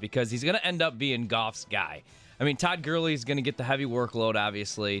 catches because he's going to end up being Goff's guy. I mean, Todd Gurley's going to get the heavy workload,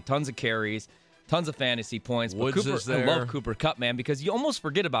 obviously. Tons of carries, tons of fantasy points. But Woods is there. I love Cooper Kupp, man, because you almost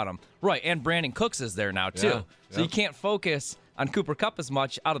forget about him. Right, and Brandon Cooks is there now, too. Yeah, so you can't focus on Cooper Kupp as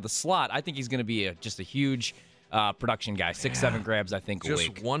much out of the slot. I think he's going to be just a huge production guy. 6-7 grabs, I think, a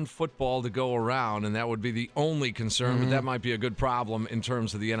week. Just one football to go around, and that would be the only concern, but that might be a good problem in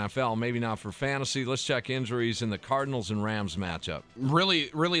terms of the NFL. Maybe not for fantasy. Let's check injuries in the Cardinals and Rams matchup. Really,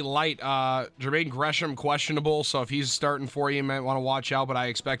 really light. Jermaine Gresham, questionable, so if he's starting for you, you might want to watch out, but I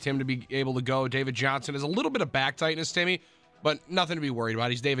expect him to be able to go. David Johnson has a little bit of back tightness, Timmy, but nothing to be worried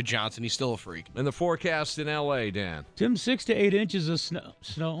about. He's David Johnson. He's still a freak. And the forecast in L.A., Dan? Tim, 6 to 8 inches of snow.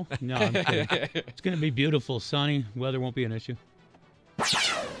 No, I'm kidding. It's going to be beautiful, sunny. Weather won't be an issue.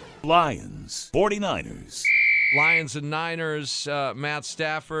 Lions, 49ers. Lions and Niners, Matt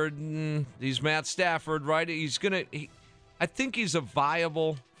Stafford. He's Matt Stafford, right? I think he's a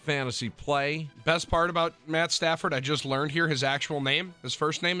viable fantasy play. Best part about Matt Stafford, I just learned here, his actual name, his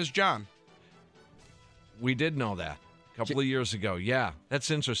first name is John. We did know that. A couple of years ago. Yeah,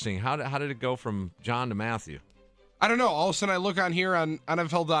 that's interesting. How did it go from John to Matthew? I don't know. All of a sudden I look on here on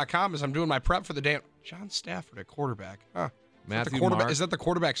NFL.com as I'm doing my prep for the day. John Stafford at quarterback. Huh. Is that the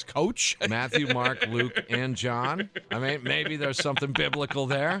quarterback's coach? Matthew, Mark, Luke, and John. I mean, maybe there's something biblical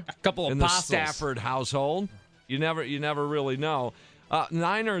there. A couple of in apostles. The Stafford household. You never really know.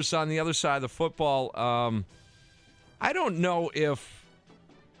 Niners on the other side of the football. I don't know if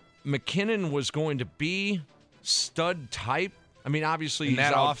McKinnon was going to be stud type. I mean, obviously in he's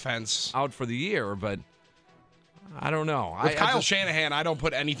that offense out for the year, but I don't know. With Kyle Shanahan, I don't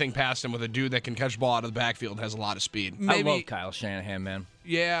put anything past him with a dude that can catch the ball out of the backfield and has a lot of speed. I love Kyle Shanahan, man.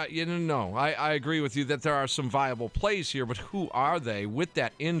 Yeah, no. I agree with you that there are some viable plays here, but who are they with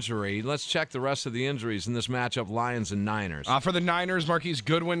that injury? Let's check the rest of the injuries in this matchup, Lions and Niners. For the Niners, Marquise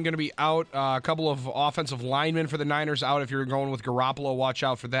Goodwin going to be out. A couple of offensive linemen for the Niners out. If you're going with Garoppolo, watch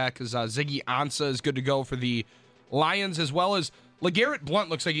out for that because Ziggy Ansah is good to go for the Lions, as well as LeGarrette Blount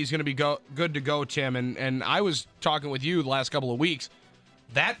looks like he's going to be good to go, Tim. And I was talking with you the last couple of weeks.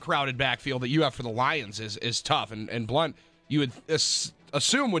 That crowded backfield that you have for the Lions is tough. And Blount, you would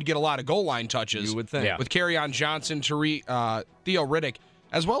assume would get a lot of goal line touches. You would think. Yeah. With Kerryon Johnson, Theo Riddick,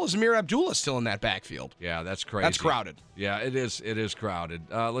 as well as Amir Abdullah still in that backfield. Yeah, that's crazy. That's crowded. Yeah, it is. It is crowded.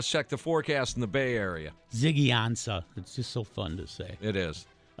 Let's check the forecast in the Bay Area. Ziggy Ansah. It's just so fun to say. It is.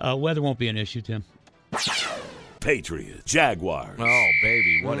 Weather won't be an issue, Tim. Patriots, Jaguars. Oh,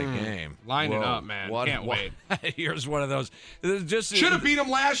 baby, what a game. Line it up, man. Can't wait. Here's one of those. Should have beat them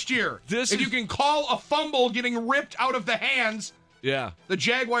last year. You can call a fumble getting ripped out of the hands, yeah, the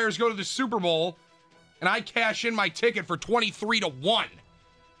Jaguars go to the Super Bowl, and I cash in my ticket for 23-1.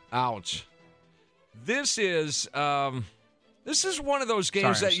 Ouch. This is one of those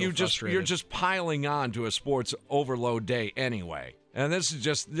games that you're just piling on to a sports overload day anyway. And this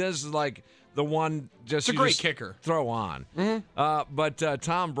is like the one it's a great kicker. Throw on. Mm-hmm. But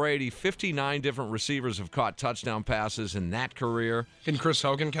Tom Brady, 59 different receivers have caught touchdown passes in that career. Can Chris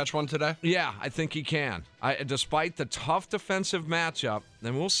Hogan catch one today? Yeah, I think he can. Despite the tough defensive matchup,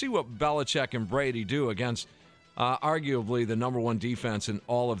 and we'll see what Belichick and Brady do against arguably the number one defense in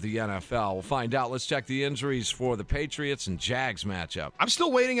all of the NFL. We'll find out. Let's check the injuries for the Patriots and Jags matchup. I'm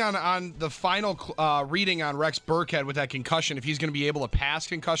still waiting on the final reading on Rex Burkhead with that concussion, if he's going to be able to pass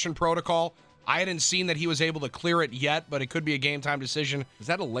concussion protocol. I hadn't seen that he was able to clear it yet, but it could be a game-time decision. Is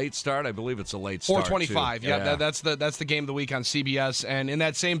that a late start? I believe it's a late start. 4:25. Yeah, that's the game of the week on CBS. And in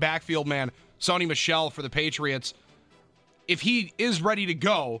that same backfield, man, Sony Michel for the Patriots, if he is ready to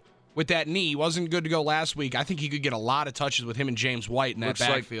go with that knee, wasn't good to go last week, I think he could get a lot of touches with him and James White in that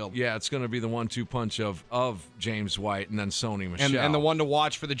backfield. It's going to be the 1-2 punch of James White and then Sony Michel. And the one to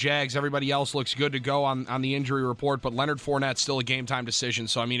watch for the Jags. Everybody else looks good to go on the injury report, but Leonard Fournette's still a game-time decision.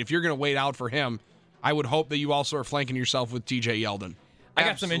 So, I mean, if you're going to wait out for him, I would hope that you also are flanking yourself with TJ Yeldon. I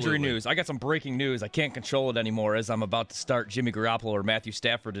got some injury news. I got some breaking news. I can't control it anymore as I'm about to start Jimmy Garoppolo or Matthew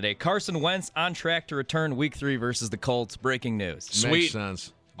Stafford today. Carson Wentz on track to return Week 3 versus the Colts. Breaking news. Sweet. Makes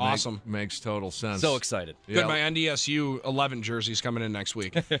sense. Awesome. Makes total sense. So excited. Good, my NDSU 11 jersey's coming in next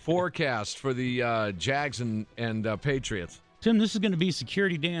week. Forecast for the Jags and Patriots. Tim, this is going to be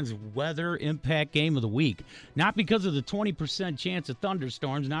Security Dan's weather impact game of the week. Not because of the 20% chance of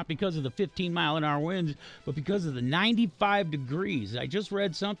thunderstorms, not because of the 15-mile-an-hour winds, but because of the 95 degrees. I just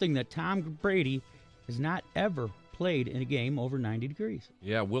read something that Tom Brady has not ever played in a game over 90 degrees.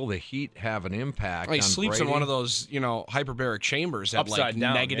 Yeah, will the heat have an impact He on sleeps Brady? in one of those, hyperbaric chambers at Upside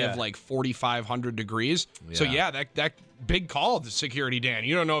down, negative yeah. 4,500 degrees. So that big call to Security Dan.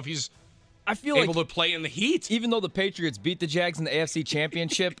 You don't know if he's I feel able like to play in the heat. even though the Patriots beat the Jags in the AFC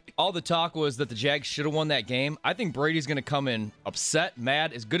Championship, all the talk was that the Jags should have won that game. I think Brady's going to come in upset,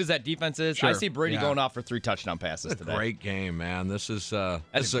 mad, as good as that defense is. Sure. I see Brady Yeah. going off for 3 touchdown passes today. Great game, man. This is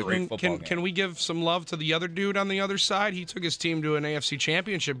That's a great football game. Can we give some love to the other dude on the other side? He took his team to an AFC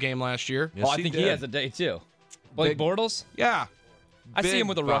Championship game last year. Yes, I think he did. has a day, too. Blake Bortles? Yeah. I see Big him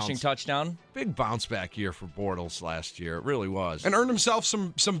with a rushing bounce. touchdown. Big bounce back year for Bortles last year. It really was. And earned himself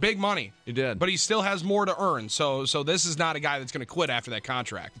some big money. He did. But he still has more to earn. So this is not a guy that's going to quit after that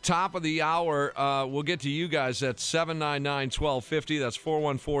contract. Top of the hour, we'll get to you guys at 799-1250. That's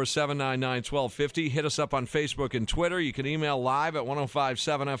 414-799-1250. Hit us up on Facebook and Twitter. You can email live at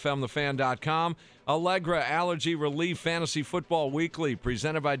 1057fmthefan.com. Allegra Allergy Relief Fantasy Football Weekly,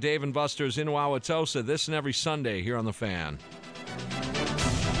 presented by Dave & Buster's in Wauwatosa, this and every Sunday here on The Fan.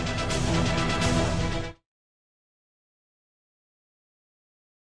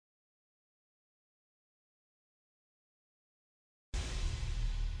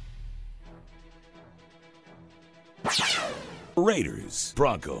 Raiders,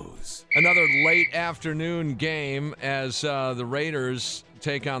 Broncos. Another late afternoon game as the Raiders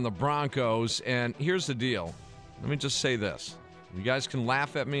take on the Broncos. And here's the deal. Let me just say this. You guys can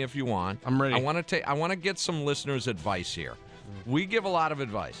laugh at me if you want. I'm ready. I want to get some listeners' advice here. We give a lot of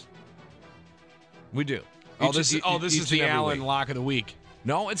advice. We do. This is the Allen lock of the week.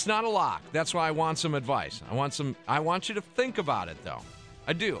 No, it's not a lock. That's why I want some advice. I want you to think about it, though.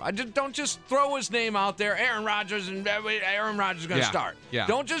 I do. Don't just throw his name out there. Aaron Rodgers and Aaron Rodgers is going to start. Yeah.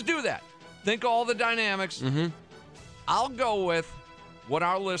 Don't just do that. Think of all the dynamics. Mm-hmm. I'll go with what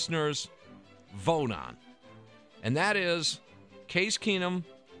our listeners vote on, and that is Case Keenum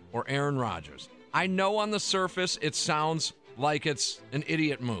or Aaron Rodgers. I know on the surface it sounds like it's an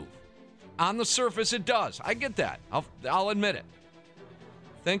idiot move. On the surface, it does. I get that. I'll admit it.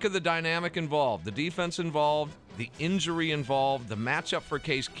 Think of the dynamic involved, the defense involved, the injury involved, the matchup for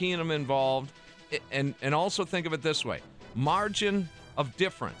Case Keenum involved, and also think of it this way. Margin of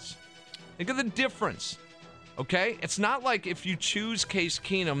difference. Think of the difference, okay? It's not like if you choose Case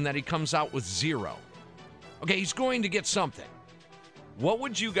Keenum that he comes out with 0. Okay, he's going to get something. What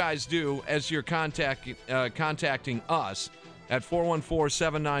would you guys do as you're contacting us at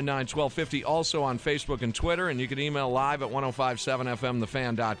 414-799-1250, also on Facebook and Twitter, and you can email live at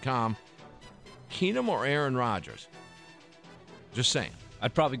 1057fmthefan.com. Keenum or Aaron Rodgers? Just saying.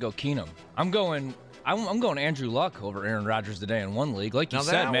 I'd probably go Keenum. I'm going Andrew Luck over Aaron Rodgers today in one league. Like you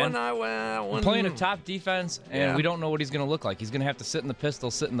said, man. We're playing a top defense, and we don't know what he's going to look like. He's going to have to sit in the pistol,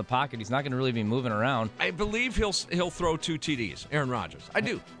 sit in the pocket. He's not going to really be moving around. I believe he'll throw 2 TDs, Aaron Rodgers. I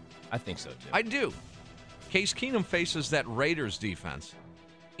do. I think so, too. I do. Case Keenum faces that Raiders defense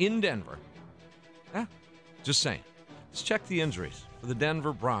in Denver. Yeah, just saying. Let's check the injuries for the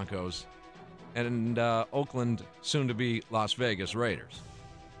Denver Broncos and Oakland, soon-to-be Las Vegas Raiders.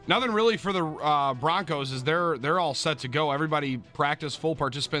 Nothing really for the Broncos is they're all set to go. Everybody practiced, full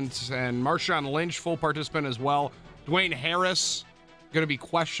participants, and Marshawn Lynch, full participant as well. Dwayne Harris, going to be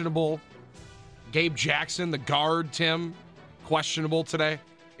questionable. Gabe Jackson, the guard, Tim, questionable today.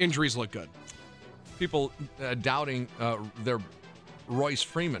 Injuries look good. People doubting their Royce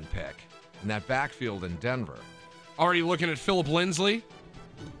Freeman pick in that backfield in Denver. Already looking at Philip Lindsay.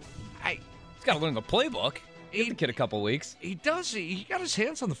 He's got to learn the playbook. Give the kid a couple weeks. He does. He got his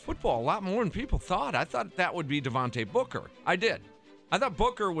hands on the football a lot more than people thought. I thought that would be Devontae Booker. I did. I thought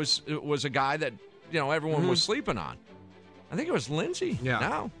Booker was a guy that everyone was sleeping on. I think it was Lindsey. Yeah.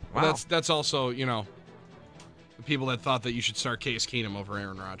 Now, wow. Well, that's also the people that thought that you should start Case Keenum over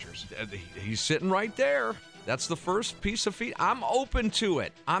Aaron Rodgers. He's sitting right there. That's the first piece of feed. I'm open to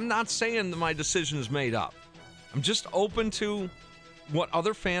it. I'm not saying that my decision is made up. I'm just open to what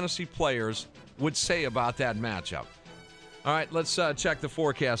other fantasy players would say about that matchup. All right, let's check the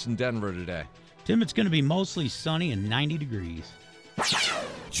forecast in Denver today. Tim, it's going to be mostly sunny and 90 degrees.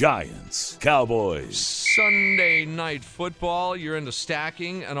 Giants, Cowboys. Sunday night football. You're into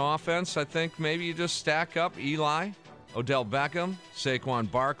stacking an offense. I think maybe you just stack up Eli, Odell Beckham, Saquon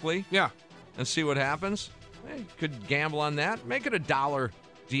Barkley. Yeah. And see what happens. Hey, you could gamble on that. Make it $1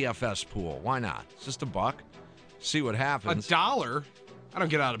 DFS pool. Why not? It's just $1. See what happens. $1? I don't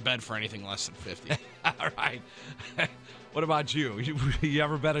get out of bed for anything less than 50. All right. What about you? You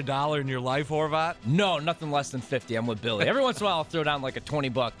ever bet $1 in your life, Horvat? No, nothing less than 50. I'm with Billy. Every once in a while, I'll throw down like a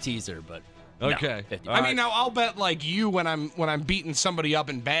 $20 teaser, but okay. No, 50. I mean, now I'll bet like you when I'm beating somebody up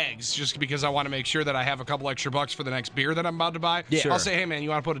in bags, just because I want to make sure that I have a couple extra bucks for the next beer that I'm about to buy. Yeah. Sure. I'll say, hey man, you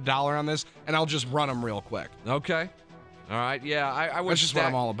want to put $1 on this, and I'll just run them real quick. Okay. All right. Yeah, I would. That's just what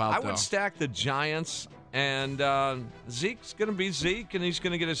I'm all about. I would stack the Giants, and Zeke's going to be Zeke, and he's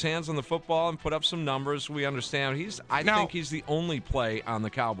going to get his hands on the football and put up some numbers. We understand. I think he's the only play on the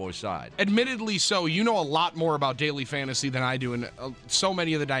Cowboys side. Admittedly, so you know a lot more about daily fantasy than I do, and so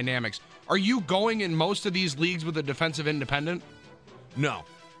many of the dynamics. Are you going in most of these leagues with a defensive independent? No.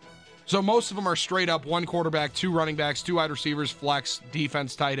 So most of them are straight up 1 quarterback, 2 running backs, 2 wide receivers, flex,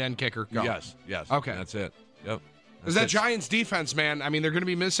 defense, tight end, kicker. Go. Yes. Okay. That's it. Yep. Because that Giants defense, man, I mean, they're going to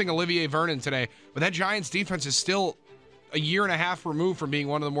be missing Olivier Vernon today, but that Giants defense is still a year and a half removed from being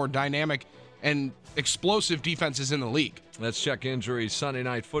one of the more dynamic and explosive defenses in the league. Let's check injuries. Sunday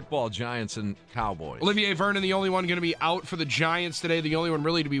Night Football, Giants and Cowboys. Olivier Vernon, the only one going to be out for the Giants today. The only one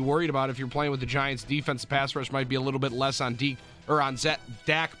really to be worried about if you're playing with the Giants defense. The pass rush might be a little bit less on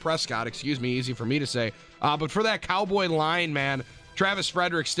Dak Prescott, easy for me to say. But for that Cowboy line, man, Travis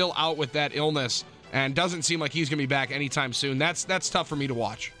Frederick's still out with that illness and doesn't seem like he's going to be back anytime soon. That's tough for me to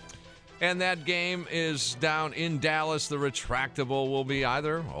watch. And that game is down in Dallas. The retractable will be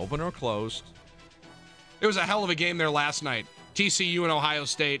either open or closed. It was a hell of a game there last night. TCU and Ohio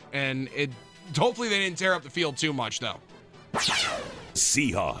State, and hopefully they didn't tear up the field too much, though.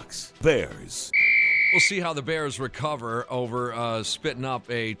 Seahawks, Bears. We'll see how the Bears recover over spitting up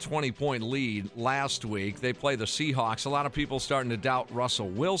a 20-point lead last week. They play the Seahawks. A lot of people starting to doubt Russell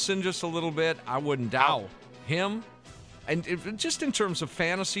Wilson just a little bit. I wouldn't doubt him. And just in terms of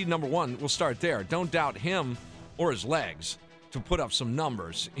fantasy, number one, we'll start there. Don't doubt him or his legs to put up some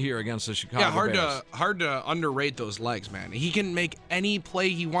numbers here against the Chicago Bears. Hard to underrate those legs, man. He can make any play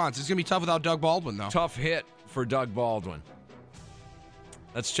he wants. It's going to be tough without Doug Baldwin, though. Tough hit for Doug Baldwin.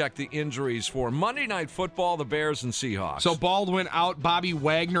 Let's check the injuries for Monday Night Football, the Bears and Seahawks. So Baldwin out, Bobby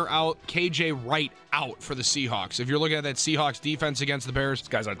Wagner out, KJ Wright out for the Seahawks. If you're looking at that Seahawks defense against the Bears, these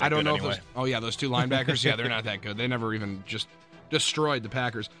guys aren't that I don't good know anyway. if those 2 linebackers, they're not that good. They never even just destroyed the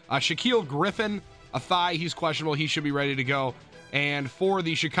Packers. Shaquille Griffin, a thigh, he's questionable. He should be ready to go. And for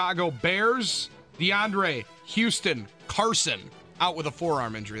the Chicago Bears, DeAndre Houston Carson out with a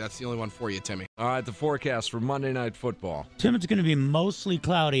forearm injury. That's the only one for you, Timmy. All right, the forecast for Monday Night Football. Tim, it's going to be mostly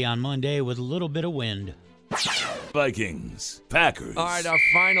cloudy on Monday with a little bit of wind. Vikings, Packers. All right, our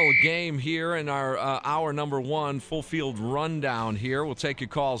final game here in our hour number 1 full field rundown here. We'll take your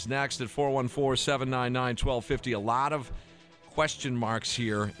calls next at 414-799-1250. A lot of question marks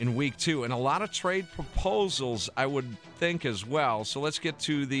here in week 2 and a lot of trade proposals, I would think, as well. So let's get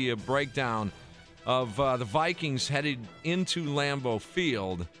to the breakdown of the Vikings headed into Lambeau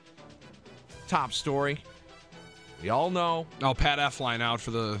Field. Top story. We all know. Oh, Pat Elflein out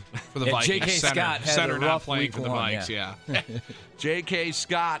for the Vikings. J.K. Center, Scott had center a not rough playing week for the one, Vikes, yeah. J.K.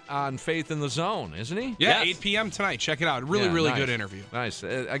 Scott on Faith in the Zone, isn't he? Yeah, Yes. 8 p.m. tonight. Check it out. Really nice. good interview. Nice.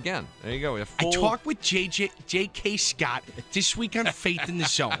 Again, there you go. I talked with J.K. Scott this week on Faith in the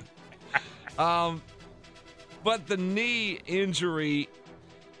Zone. But the knee injury,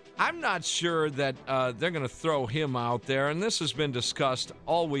 I'm not sure that they're going to throw him out there, and this has been discussed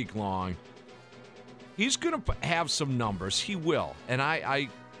all week long. He's going to have some numbers. He will. And I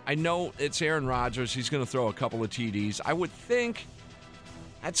know it's Aaron Rodgers. He's going to throw a couple of TDs. I would think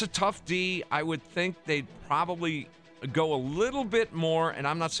that's a tough D. I would think they'd probably go a little bit more, and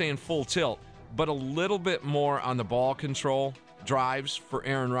I'm not saying full tilt, but a little bit more on the ball control drives for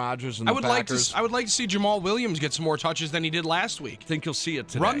Aaron Rodgers and the Packers. I would like to see Jamal Williams get some more touches than he did last week. I think you'll see it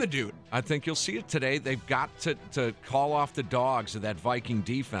today. Run the dude. I think you'll see it today. They've got to call off the dogs of that Viking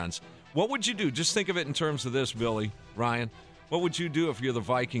defense. What would you do? Just think of it in terms of this, Billy, Ryan. What would you do if you're the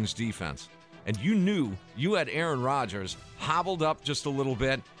Vikings defense and you knew you had Aaron Rodgers hobbled up just a little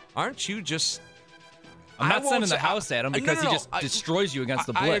bit? Aren't you just... I'm not sending the house at him because he just destroys you against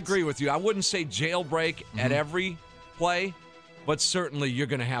the blitz. I agree with you. I wouldn't say jailbreak at every play, but certainly you're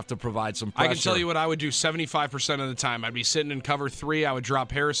going to have to provide some pressure. I can tell you what I would do 75% of the time. I'd be sitting in cover 3. I would drop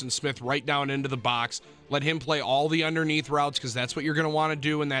Harrison Smith right down into the box, let him play all the underneath routes because that's what you're going to want to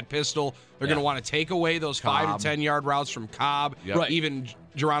do in that pistol. They're going to want to take away those 5 to 10 yard routes from Cobb, even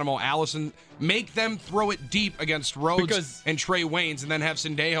Geronimo Allison. Make them throw it deep against Rhodes and Trey Waynes, and then have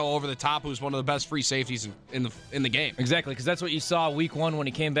Sendejo over the top, who's one of the best free safeties in the game. Exactly, because that's what you saw week 1 when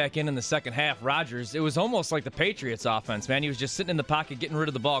he came back in the second half. Rodgers, it was almost like the Patriots offense, man. He was just sitting in the pocket, getting rid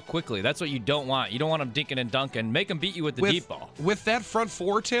of the ball quickly. That's what you don't want. You don't want him dinking and dunking. Make him beat you with the deep ball. With that front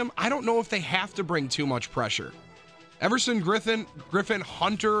four, Tim, I don't know if they have to bring too much pressure. Everson Griffin,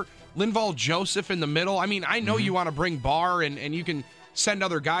 Hunter, Linval Joseph in the middle. I mean, I know you want to bring Barr and you can send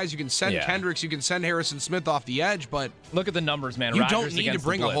other guys. You can send Kendricks. You can send Harrison Smith off the edge. But look at the numbers, man. You Rodgers don't need to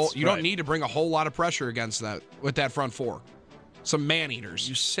bring don't need to bring a whole lot of pressure against that with that front four. Some man-eaters.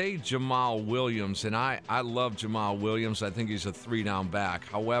 You say Jamal Williams, and I love Jamal Williams. I think he's a 3-down back.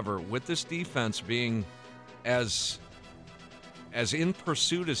 However, with this defense being as in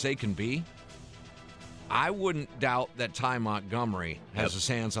pursuit as they can be, I wouldn't doubt that Ty Montgomery has his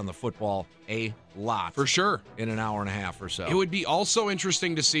hands on the football a lot. For sure. In an hour and a half or so. It would be also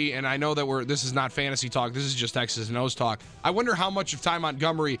interesting to see, and I know that this is not fantasy talk, this is just X's and O's talk. I wonder how much of Ty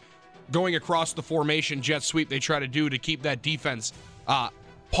Montgomery going across the formation jet sweep they try to do to keep that defense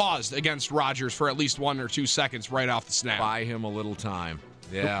paused against Rodgers for at least 1 or 2 seconds right off the snap. Buy him a little time.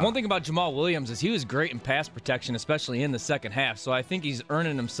 Yeah. One thing about Jamal Williams is he was great in pass protection, especially in the second half. So I think he's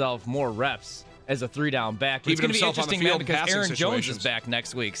earning himself more reps as a 3-down back. It's going to be interesting, man, because Aaron Jones is back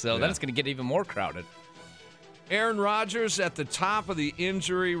next week. So then it's going to get even more crowded. Aaron Rodgers at the top of the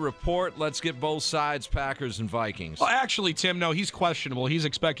injury report. Let's get both sides, Packers and Vikings. Well, actually, Tim, no, he's questionable. He's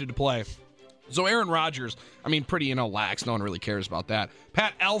expected to play. So Aaron Rodgers, I mean, pretty, lax. No one really cares about that.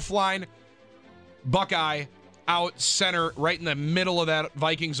 Pat Elflein, Buckeye, out center, right in the middle of that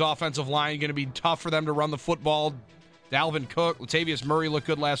Vikings offensive line. Going to be tough for them to run the football. Dalvin Cook, Latavius Murray looked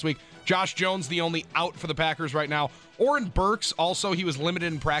good last week. Josh Jones, the only out for the Packers right now. Oren Burks, also, he was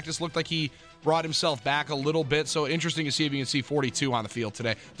limited in practice. Looked like he brought himself back a little bit, so interesting to see if you can see 42 on the field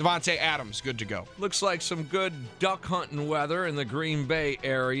today. Devontae Adams, good to go. Looks like some good duck hunting weather in the Green Bay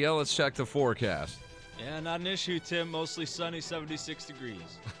area. Let's check the forecast. Yeah, not an issue, Tim. Mostly sunny, 76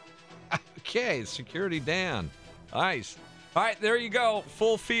 degrees. Okay, Security Dan. Nice. All right, there you go.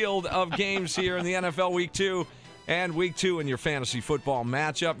 Full field of games here in the NFL Week 2 and Week 2 in your fantasy football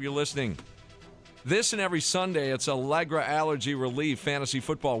matchup. You're listening this and every Sunday. It's Allegra Allergy Relief Fantasy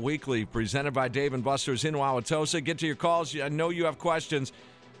Football Weekly, presented by Dave & Buster's in Wauwatosa. Get to your calls. I know you have questions,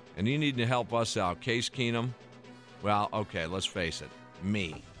 and you need to help us out. Case Keenum. Well, okay, let's face it.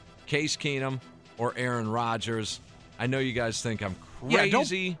 Me. Case Keenum or Aaron Rodgers. I know you guys think I'm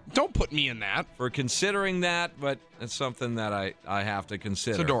crazy. Yeah, don't put me in that. For considering that, but it's something that I have to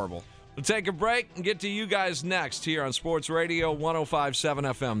consider. It's adorable. We'll take a break and get to you guys next here on Sports Radio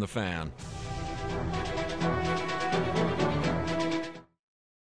 105.7 FM, The Fan.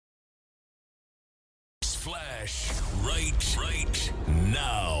 Splash right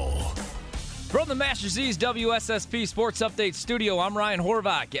now. From the Master Z's WSSP Sports Update Studio, I'm Ryan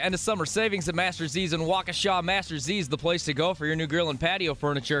Horvath. End of summer savings at Master Z's in Waukesha. Master Z's the place to go for your new grill and patio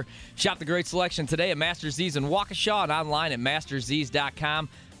furniture. Shop the great selection today at Master Z's in Waukesha and online at masterz's.com.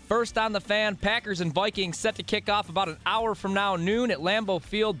 First on the Fan, Packers and Vikings set to kick off about an hour from now, noon at Lambeau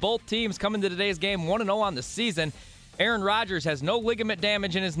Field. Both teams coming to today's game 1-0 on the season. Aaron Rodgers has no ligament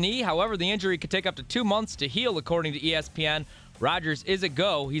damage in his knee. However, the injury could take up to 2 months to heal, according to ESPN. Rodgers is a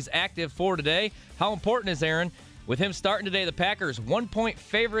go. He's active for today. How important is Aaron? With him starting today, the Packers 1-point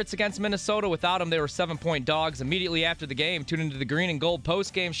favorites against Minnesota. Without him, they were 7-point dogs. Immediately after the game, tune into the Green and Gold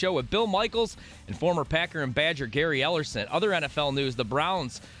postgame show with Bill Michaels and former Packer and Badger Gary Ellerson. Other NFL news, the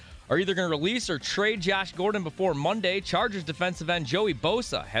Browns are either going to release or trade Josh Gordon before Monday. Chargers defensive end Joey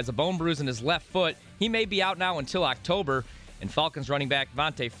Bosa has a bone bruise in his left foot. He may be out now until October. And Falcons running back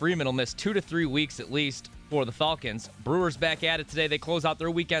Devontae Freeman will miss 2 to 3 weeks at least for the Falcons. Brewers back at it today. They close out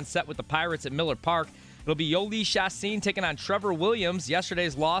their weekend set with the Pirates at Miller Park. It'll be Yoli Chassin taking on Trevor Williams.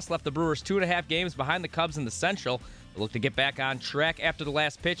 Yesterday's loss left the Brewers 2.5 games behind the Cubs in the Central. They look to get back on track after the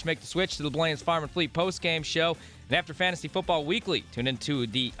last pitch, make the switch to the Blaine's Farm and Fleet postgame show. And after Fantasy Football Weekly, tune into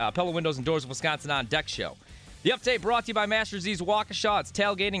the Pella Windows and Doors of Wisconsin On Deck show. The update brought to you by Master Z's Waukesha. It's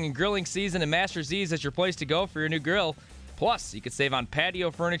tailgating and grilling season, and Master Z's is your place to go for your new grill. Plus, you can save on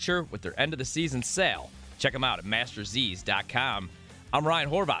patio furniture with their end-of-the-season sale. Check them out at masterz's.com. I'm Ryan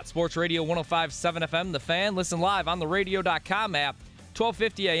Horvath, Sports Radio 105.7 FM, The Fan. Listen live on the radio.com app,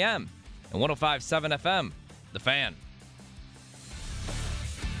 12:50 a.m. and 105.7 FM, The Fan.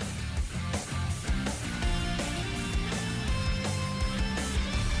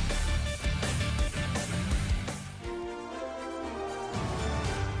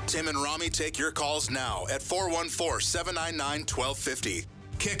 Tim and Rami take your calls now at 414-799-1250.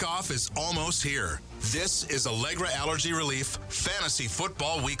 Kickoff is almost here. This is Allegra Allergy Relief Fantasy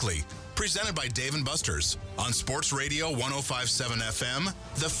Football Weekly, presented by Dave & Buster's on Sports Radio 105.7 FM,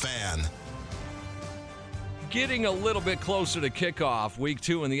 The Fan. Getting a little bit closer to kickoff, Week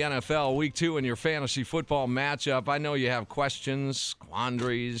 2 in the NFL, Week 2 in your fantasy football matchup. I know you have questions,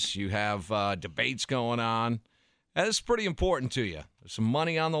 quandaries, you have debates going on. That's pretty important to you. There's some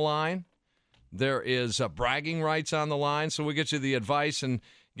money on the line. There is bragging rights on the line, so we get you the advice and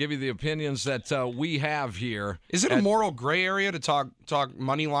give you the opinions that we have here. Is it a moral gray area to talk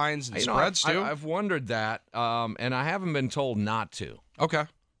money lines and spreads, too? I've wondered that, and I haven't been told not to. Okay.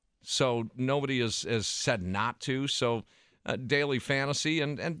 So nobody has said not to. So daily fantasy,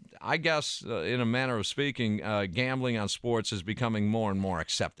 and I guess, in a manner of speaking, gambling on sports is becoming more and more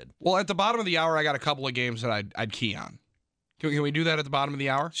accepted. Well, at the bottom of the hour, I got a couple of games that I'd key on. Can we do that at the bottom of the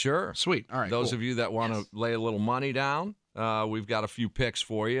hour? Sure. Sweet. All right. Those of you that want to lay a little money down, we've got a few picks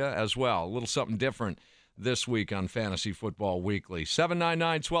for you as well. A little something different this week on Fantasy Football Weekly.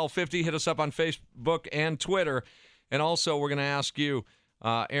 799-1250. Hit us up on Facebook and Twitter. And also, we're going to ask you,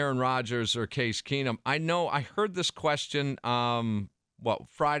 Aaron Rodgers or Case Keenum. I know I heard this question,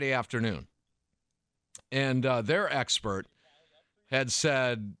 Friday afternoon. And their expert had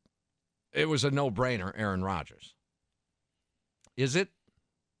said it was a no-brainer, Aaron Rodgers. Is it?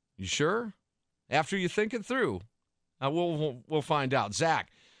 You sure? After you think it through, we'll find out. Zach,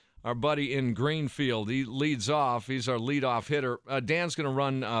 our buddy in Greenfield, he leads off. He's our leadoff hitter. Dan's going to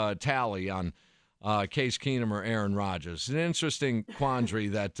run tally on Case Keenum or Aaron Rodgers. An interesting quandary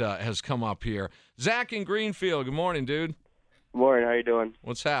that has come up here. Zach in Greenfield, good morning, dude. Good morning. How you doing?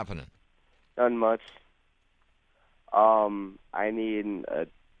 What's happening? Nothing much. I need a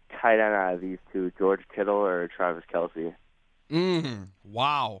tight end out of these two, George Kittle or Travis Kelce.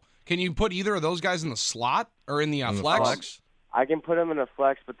 Wow. Can you put either of those guys in the slot or in the flex? I can put him in a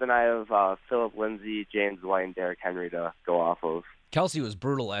flex, but then I have Phillip Lindsay, James White, and Derrick Henry to go off of. Kelsey was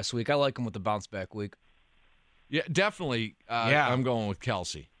brutal last week. I like him with the bounce-back week. Yeah, definitely. I'm going with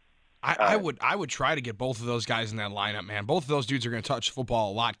Kelsey. I would try to get both of those guys in that lineup, man. Both of those dudes are going to touch the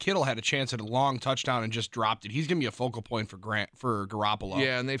football a lot. Kittle had a chance at a long touchdown and just dropped it. He's going to be a focal point for Garoppolo.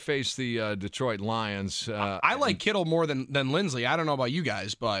 Yeah, and they face the Detroit Lions. I like Kittle more than Lindsay. I don't know about you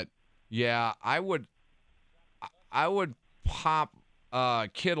guys, but yeah, I would pop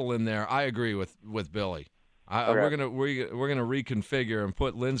Kittle in there. I agree with Billy. Okay. We're gonna reconfigure and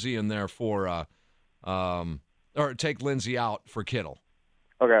put Lindsay in there for or take Lindsay out for Kittle.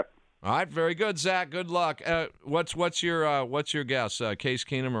 Okay. All right, very good, Zach. Good luck. What's your guess? Case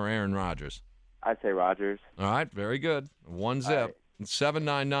Keenum or Aaron Rodgers? I'd say Rodgers. All right, very good. One zip.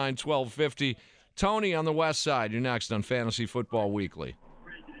 799-1250. Tony on the west side. You're next on Fantasy Football Weekly.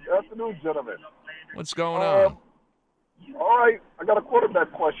 Good afternoon, gentlemen. What's going on? All right, I got a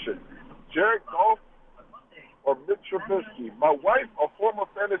quarterback question. Jared Goff or Mitch Trubisky? My wife, a former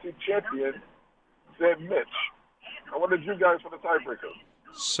fantasy champion, said Mitch. I wanted you guys for the tiebreaker.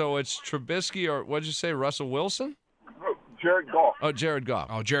 So it's Trubisky or what'd you say, Russell Wilson? Jared Goff. Oh, Jared Goff.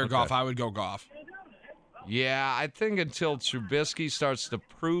 Oh, Jared Goff. I would go Goff. Yeah, I think until Trubisky starts to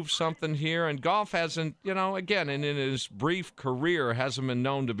prove something here, and Goff hasn't, again, and in his brief career, hasn't been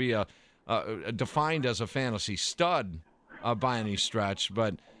known to be defined as a fantasy stud by any stretch,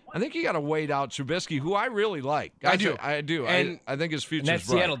 but I think you got to wait out Trubisky, who I really like. I do. And I think his future's And that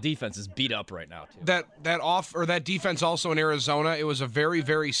bright. Seattle defense is beat up right now, too. That defense also in Arizona, it was a very,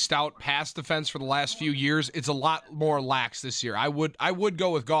 very stout pass defense for the last few years. It's a lot more lax this year. I would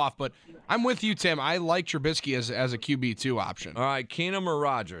go with Goff, but I'm with you, Tim. I like Trubisky as a QB2 option. All right, Keenum or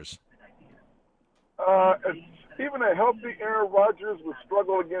Rodgers? Even a healthy Aaron Rodgers would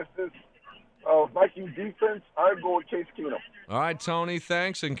struggle against this Viking defense. I'd go with Case Keenum. All right, Tony,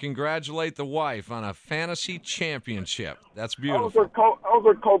 thanks, and congratulate the wife on a fantasy championship. That's beautiful. I was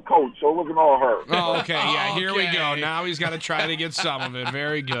her co-coach, so it wasn't all her. Oh, okay, yeah, here we go. Now he's got to try to get some of it.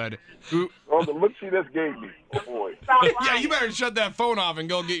 Very good. Oh, the look she just gave me. Oh, boy. Yeah, you better shut that phone off and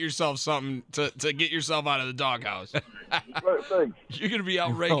go get yourself something to get yourself out of the doghouse. Thanks. You're going to be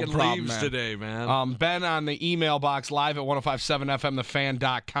out raking leaves today, man. Ben on the email box live at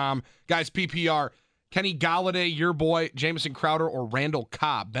 1057fmthefan.com. Guys, PPR, Kenny Galladay, your boy, Jamison Crowder, or Randall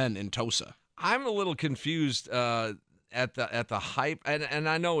Cobb, Ben in Tosa. I'm a little confused at the hype, and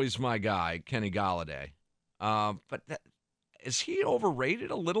I know he's my guy, Kenny Galladay. But is he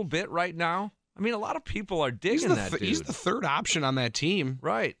overrated a little bit right now? I mean, a lot of people are digging that dude. He's the third option on that team,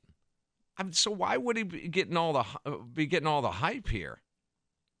 right? So why would he be getting all the hype here?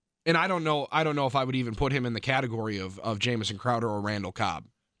 And I don't know if I would even put him in the category of Jamison Crowder or Randall Cobb.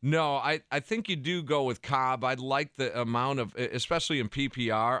 No, I think you do go with Cobb. I'd like the amount of, especially in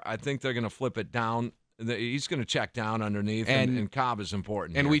PPR, I think they're going to flip it down. He's going to check down underneath, and Cobb is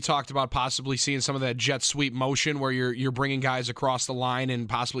important. And here. we talked about possibly seeing some of that jet sweep motion where you're bringing guys across the line and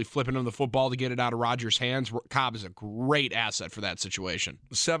possibly flipping them the football to get it out of Rodgers' hands. Cobb is a great asset for that situation.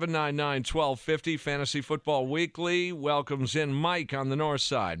 799-1250, Fantasy Football Weekly welcomes in Mike on the north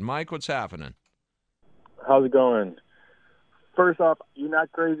side. Mike, what's happening? How's it going? First off, you're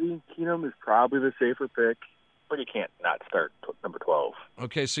not crazy. Keenum is probably the safer pick, but you can't not start number 12.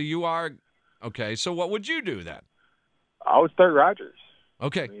 Okay, so you are – okay, so what would you do then? I would start Rodgers.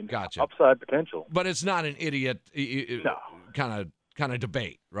 Okay, gotcha. Upside potential. But it's not an idiot kind of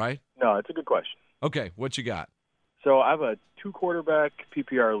debate, right? No, it's a good question. Okay, what you got? So I have a 2-quarterback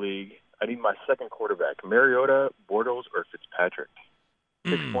PPR league. I need my second quarterback, Mariota, Bortles, or Fitzpatrick.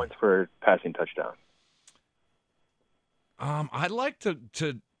 6 points for passing touchdown. I'd like to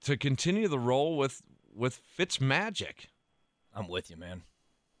continue the role with Fitzmagic. I'm with you, man.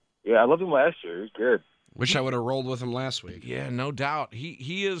 Yeah, I loved him last year. He was good. Wish I would have rolled with him last week. Yeah, no doubt.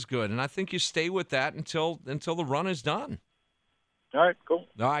 He is good, and I think you stay with that until the run is done. All right, cool.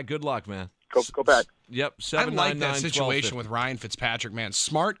 All right, good luck, man. Go back. Yep, I like that 799-1250. situation with Ryan Fitzpatrick, man.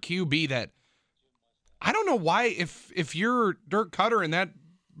 Smart QB that I don't know why if you're Dirk Cutter and that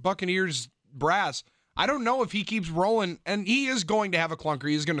Buccaneers brass, I don't know if he keeps rolling, and he is going to have a clunker.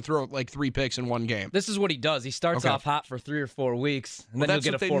 He's going to throw like 3 picks in one game. This is what he does. He starts off hot for 3 or 4 weeks, and then that's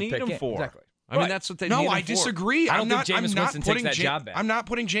he'll what get a they 4-pick need him game. for. Exactly. I mean, that's what they need him for. No, I disagree. I don't think Jameis Winston takes that job back. I'm not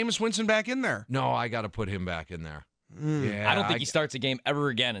putting Jameis Winston back in there. No, I got to put him back in there. Yeah, I don't think he starts a game ever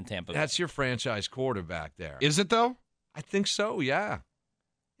again in Tampa Bay. That's your franchise quarterback there. Is it, though? I think so, yeah.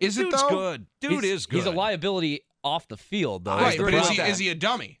 Is it, Dude's though? good. Dude is good. He's a liability off the field, though. Right, but is he a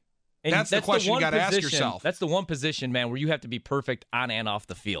dummy? And that's the question you got to ask position- yourself. That's the one position, man, where you have to be perfect on and off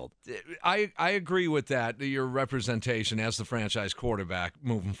the field. I agree with that, your representation as the franchise quarterback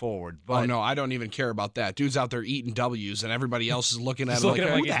moving forward. But Oh, no, I don't even care about that. Dude's out there eating W's, and everybody else is looking at him like, looking at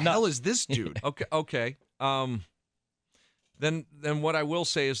him who like the he's hell nuts. is this dude? Okay. Then what I will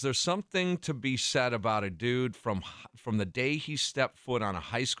say is there's something to be said about a dude from the day he stepped foot on a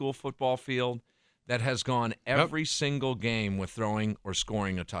high school football field that has gone every single game with throwing or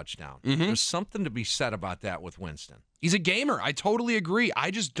scoring a touchdown. There's something to be said about that with Winston. He's a gamer. I totally agree. I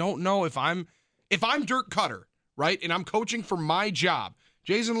just don't know if I'm Dirk Cutter, right? And I'm coaching for my job.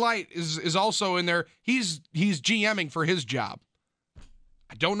 Jason Light is also in there. He's GMing for his job.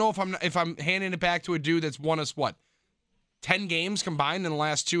 I don't know if I'm handing it back to a dude that's won us 10 games combined in the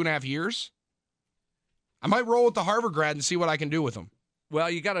last 2.5 years. I might roll with the Harvard grad and see what I can do with him. Well,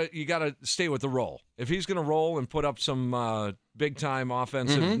 you gotta stay with the roll. If he's gonna roll and put up some big time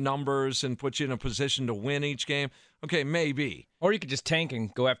offensive numbers and put you in a position to win each game, okay, maybe. Or you could just tank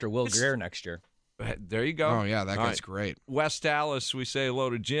and go after Will Greer next year. There you go. Oh yeah, that All guy's great. West Dallas, we say hello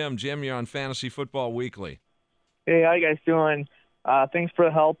to Jim. Jim, you're on Fantasy Football Weekly. Hey, how you guys doing? Thanks for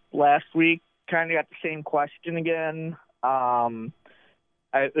the help last week. Kind of got the same question again. This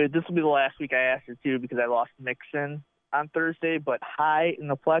will be the last week I asked it too because I lost Mixon on Thursday, but Hyde in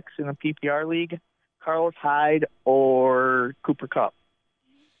the flex in the PPR league, Carlos Hyde or Cooper Kupp?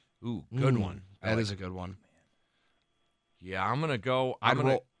 Ooh, good one. That is a good one. Yeah, I'm gonna go. I'd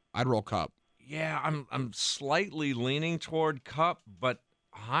roll Kupp. Yeah, I'm slightly leaning toward Kupp, but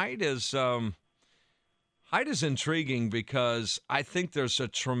Hyde is intriguing because I think there's a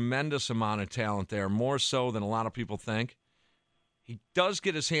tremendous amount of talent there, more so than a lot of people think. He does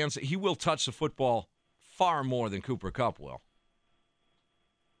get his hands. He will touch the football far more than Cooper Kupp will.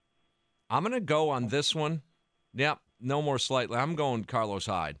 I'm going to go on this one. Yep, no more slightly. I'm going Carlos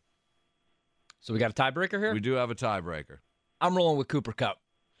Hyde. So we got a tiebreaker here? We do have a tiebreaker. I'm rolling with Cooper Kupp.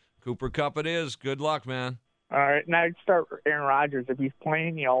 Cooper Kupp it is. Good luck, man. All right, now I'd start Aaron Rodgers. If he's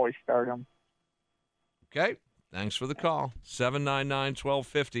playing, you always start him. Okay, thanks for the call.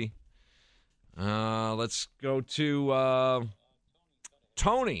 799-1250. Let's go to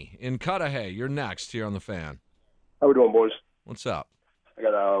Tony in Cudahy. You're next here on the Fan. How we doing, boys? What's up? I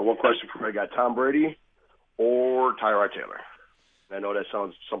got one question for you. I got Tom Brady or Tyrod Taylor. I know that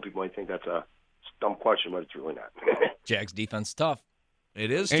sounds. Some people might think that's a dumb question, but it's really not. Jags defense is tough.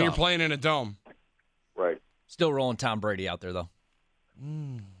 It is And tough. you're playing in a dome. Right. Still rolling Tom Brady out there, though.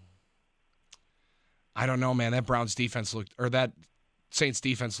 I don't know, man. That Browns defense that Saints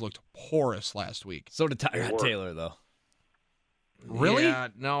defense looked porous last week. So did Tyrod Taylor, though. Really? Yeah,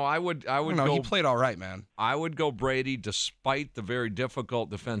 no, I would No, go. he played all right, man. I would go Brady despite the very difficult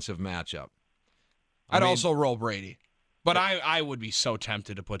defensive matchup. I'd also roll Brady. But I would be so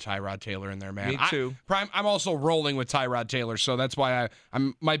tempted to put Tyrod Taylor in there, man. Me too. I'm also rolling with Tyrod Taylor, so that's why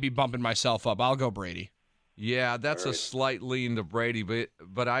I might be bumping myself up. I'll go Brady. Yeah, that's a slight lean to Brady,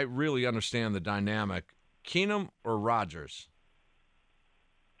 but I really understand the dynamic. Keenum or Rodgers?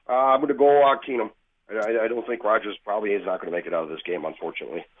 I'm going to go Keenum. I don't think Rodgers probably is not going to make it out of this game,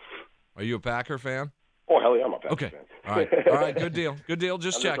 unfortunately. Are you a Packer fan? Oh, hell yeah, I'm a Packers Okay. fan. All right. Good deal.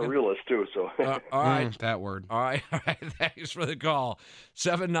 Just I'm checking. a realist, too, so. All right. That word. All right. Thanks for the call.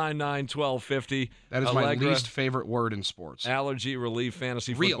 799-1250. That is Allegra, my least favorite word in sports. Allergy Relief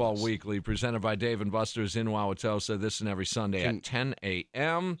Fantasy Football Realist. Weekly, presented by Dave & Buster's in Wauwatosa, this and every Sunday at 10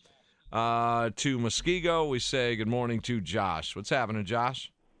 a.m. To Muskego, we say good morning to Josh. What's happening,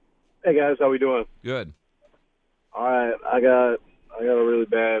 Josh? Hey guys, how we doing? Good. All right, I got a really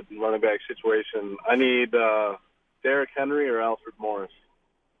bad running back situation. I need Derrick Henry or Alfred Morris.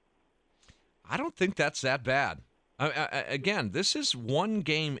 I don't think that's that bad. Again, this is one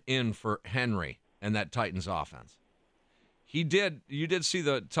game in for Henry and that Titans offense. You did see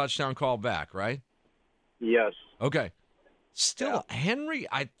the touchdown call back, right? Yes. Okay. Still, yeah. Henry,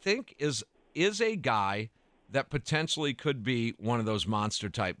 I think, is a guy that potentially could be one of those monster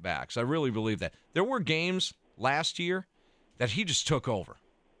type backs. I really believe that. There were games last year that he just took over.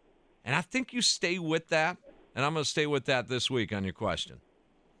 And I think you stay with that, and I'm going to stay with that this week on your question.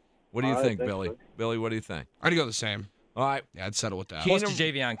 What do you think, Billy? So. Billy, what do you think? I'd go the same. All right. Yeah, I'd settle with that. Plus,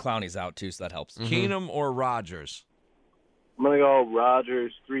 Jadeveon Clowney's out, too, so that helps. Keenum or Rodgers? I'm going to go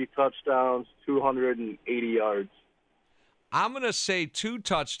Rodgers, 3 touchdowns, 280 yards. I'm going to say 2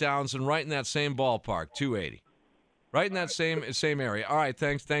 touchdowns and right in that same ballpark, 280. Right in that same area. All right,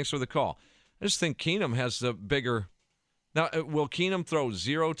 thanks for the call. I just think Keenum has the bigger. Now, will Keenum throw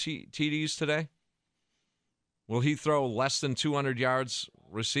 0 TDs today? Will he throw less than 200 yards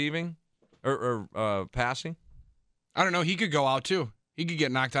receiving or passing? I don't know. He could go out too. He could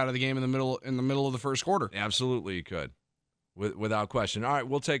get knocked out of the game in the middle of the first quarter. Absolutely, he could, without question. All right,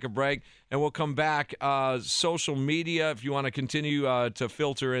 we'll take a break and we'll come back. Social media, if you want to continue to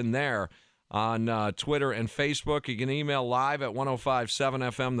filter in there on Twitter and Facebook, you can email live at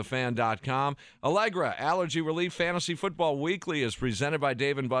 1057fmthefan.com. Allegra, Allergy Relief Fantasy Football Weekly is presented by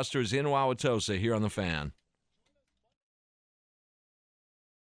Dave & Buster's in Wauwatosa here on The Fan.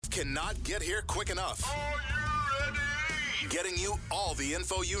 Cannot get here quick enough. Are you ready? Getting you all the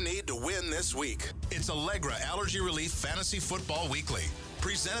info you need to win this week. It's Allegra Allergy Relief Fantasy Football Weekly,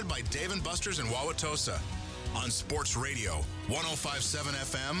 presented by Dave & Buster's in Wauwatosa. On Sports Radio, 105.7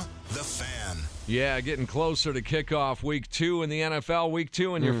 FM, The Fan. Yeah, getting closer to kickoff week 2 in the NFL. Week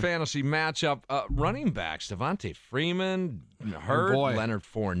 2 in your fantasy matchup. Running backs, Devontae Freeman hurt. Leonard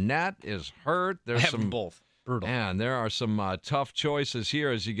Fournette is hurt. There's some both. Brutal. Man, there are some tough choices here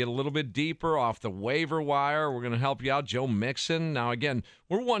as you get a little bit deeper off the waiver wire. We're going to help you out. Joe Mixon. Now, again,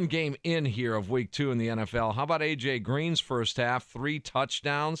 we're one game in here of week 2 in the NFL. How about A.J. Green's first half, 3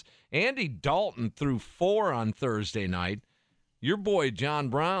 touchdowns? Andy Dalton threw 4 on Thursday night. Your boy, John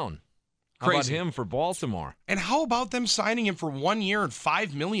Brown. How about him for Baltimore? And how about them signing him for 1 year and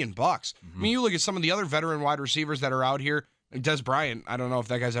 $5 million? I mean, you look at some of the other veteran wide receivers that are out here. Des Bryant, I don't know if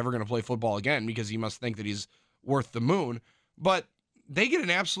that guy's ever going to play football again because he must think that he's worth the moon. But they get an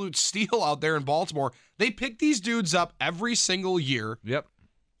absolute steal out there in Baltimore. They pick these dudes up every single year. Yep.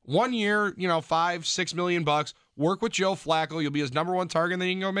 1 year, $5-6 million. Work with Joe Flacco. You'll be his number 1 target, and then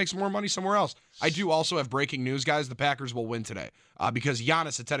you can go make some more money somewhere else. I do also have breaking news, guys. The Packers will win today because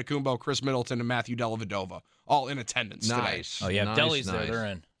Giannis Antetokounmpo, Chris Middleton, and Matthew Dellavedova all in attendance today. Oh, yeah, Deli's there. They're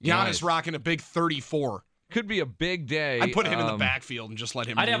in. Giannis rocking a big 34. Could be a big day. I'd put him in the backfield and just let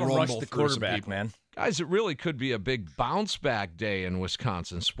him I'd have him rush the quarterback, quarterback, man. Guys, it really could be a big bounce-back day in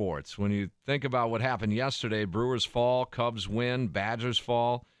Wisconsin sports. When you think about what happened yesterday, Brewers fall, Cubs win, Badgers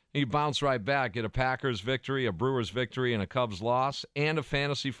fall. You bounce right back, get a Packers victory, a Brewers victory, and a Cubs loss, and a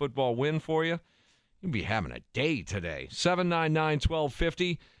fantasy football win for you. You'd be having a day today.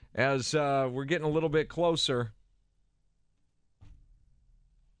 799-1250 as we're getting a little bit closer.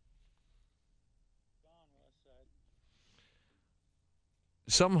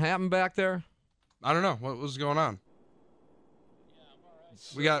 Something happened back there? I don't know. What was going on?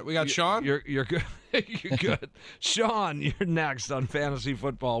 We got Sean? You're good. You're good. Sean, you're next on Fantasy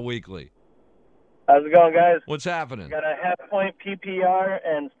Football Weekly. How's it going, guys? What's happening? Got a half-point PPR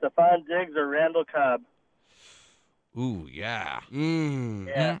and Stephon Diggs or Randall Cobb. Ooh, yeah.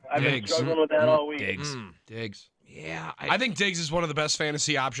 Yeah, I've been struggling with that all week. Diggs. Yeah. I think Diggs is one of the best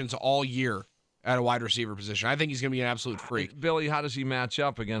fantasy options all year at a wide receiver position. I think he's going to be an absolute freak. Billy, how does he match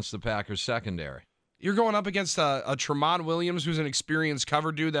up against the Packers secondary? You're going up against a Tremont Williams, who's an experienced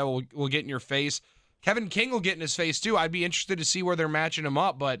cover dude that will get in your face. Kevin King will get in his face, too. I'd be interested to see where they're matching him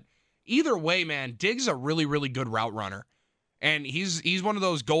up. But either way, man, Diggs is a really, really good route runner. And he's one of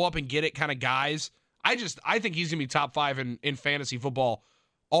those go-up-and-get-it kind of guys. I think he's going to be top 5 in fantasy football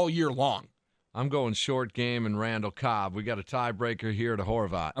all year long. I'm going short game and Randall Cobb. We got a tiebreaker here to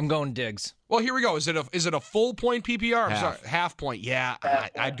Horvat. I'm going Diggs. Well, here we go. Is it a full point PPR? I'm Half. sorry, half point. Yeah,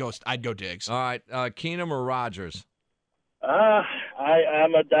 I'd go Diggs. All right, Keenum or Rodgers? I'm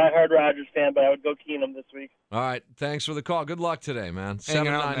a diehard Rodgers fan, but I would go Keenum this week. All right, thanks for the call. Good luck today, man. Hanging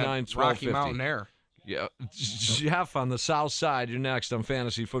out in 799 that Rocky Mountain air. Yeah, Jeff on the South Side. You're next on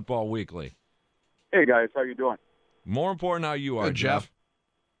Fantasy Football Weekly. Hey guys, how you doing? More important how you are, Good, Jeff.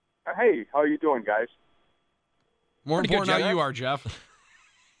 Hey, how you doing, guys? More Pretty important good, how Jeff. you are, Jeff.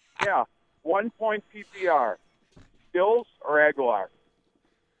 Yeah, 1 point PPR. Stills or Aguilar?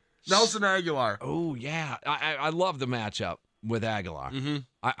 Nelson Aguilar. Oh, yeah. I love the matchup with Aguilar. Mm-hmm.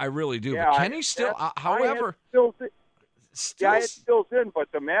 I really do. Yeah, but can he still, however... I had Stills in,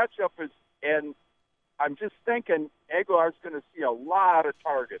 but the matchup is, and I'm just thinking Aguilar's going to see a lot of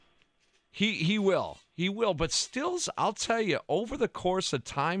targets. He will. He will. But Stills, I'll tell you, over the course of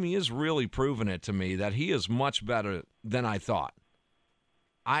time, he has really proven it to me that he is much better than I thought.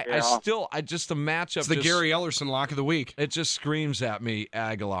 The matchup. It's the Gary Ellerson lock of the week. It just screams at me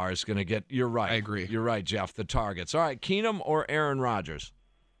Aguilar is going to get, you're right. I agree. You're right, Jeff, the targets. All right, Keenum or Aaron Rodgers?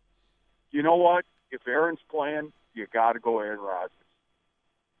 You know what? If Aaron's playing, you got to go Aaron Rodgers.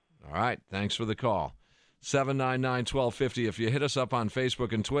 All right, thanks for the call. 799-1250. If you hit us up on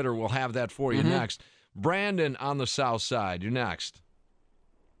Facebook and Twitter, we'll have that for you next. Brandon on the South Side, you're next.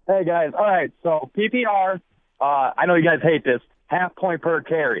 Hey, guys. All right, so PPR, I know you guys hate this, half point per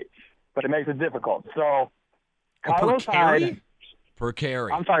carry, but it makes it difficult. So, Carlos Hyde. Per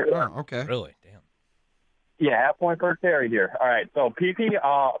carry. I'm sorry. Oh, okay. Really? Damn. Yeah, half point per carry here. All right, so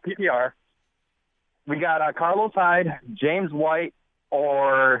PPR, we got Carlos Hyde, James White,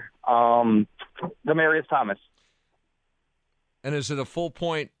 or Demaryius Thomas. And is it a full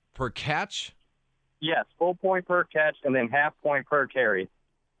point per catch? Yes, full point per catch and then half point per carry.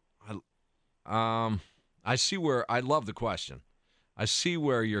 I see where I love the question. I see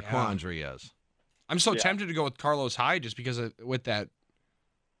where your quandary is. I'm so tempted to go with Carlos Hyde just because with that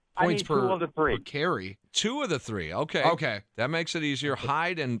I points need two of the three. per carry. 2 of the 3. Okay. Okay. That makes it easier.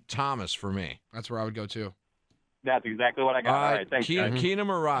 Hyde and Thomas for me. That's where I would go too. That's exactly what I got. All right, thanks, guys. Keenum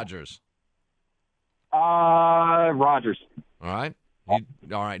or Rodgers? Rodgers. All right. All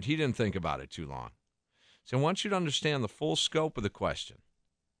right. He didn't think about it too long. So I want you to understand the full scope of the question.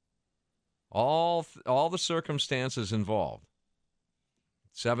 All the circumstances involved.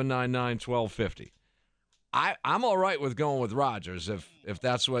 799-1250. I'm all right with going with Rodgers if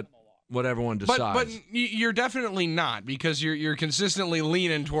that's what everyone decides. But you're definitely not because you're consistently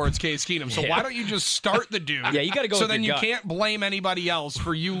leaning towards Case Keenum. So why don't you just start the dude? Yeah, you got to go. So with then your you gut. can't blame anybody else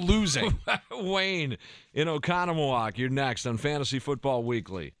for you losing. Wayne in Oconomowoc, you're next on Fantasy Football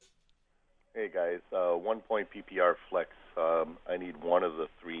Weekly. Hey guys, 1 point PPR flex. I need one of the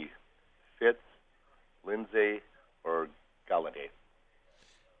 3: Fitz, Lindsay, or Galladay.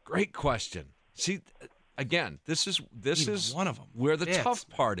 Great question. See, again, this is one of them. where the Fitz, tough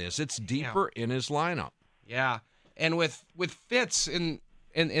part is. It's deeper in his lineup. Yeah, and with Fitz in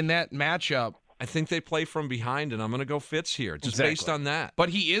that matchup, I think they play from behind, and I'm going to go Fitz here, just based on that. But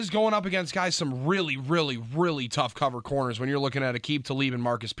he is going up against guys, some really, really, really tough cover corners when you're looking at Aqib Talib and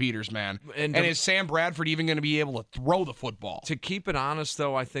Marcus Peters, man. And is Sam Bradford even going to be able to throw the football? To keep it honest,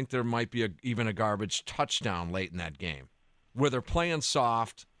 though, I think there might be even a garbage touchdown late in that game where they're playing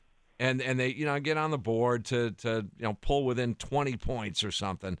soft and they get on the board to pull within 20 points or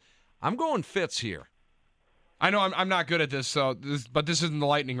something. I'm going Fitz here. I know I'm not good at this, but this isn't the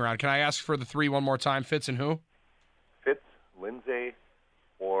lightning round. Can I ask for the 3 one more time? Fitz and who? Fitz, Lindsay,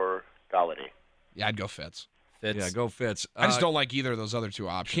 or Galladay. Yeah, I'd go Fitz. Yeah, go Fitz. I just don't like either of those other 2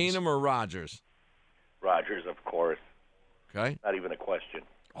 options. Keenum or Rodgers? Rodgers, of course. Okay. Not even a question.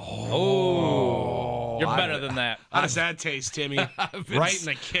 Oh, you're better than that. How does that taste, Timmy? Right in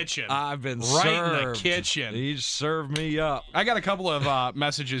the kitchen. I've been right served. in the kitchen. He served me up. I got a couple of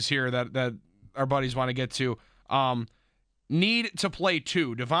messages here that our buddies want to get to. Need to play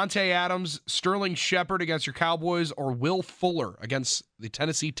 2. Devontae Adams, Sterling Shepard against your Cowboys, or Will Fuller against the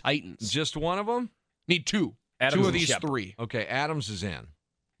Tennessee Titans. Just one of them? Need 2. Adams 2 of and these Shepard. 3. Okay, Adams is in.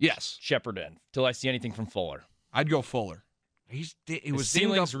 Yes. Shepard in till I see anything from Fuller. I'd go Fuller. He was His dinged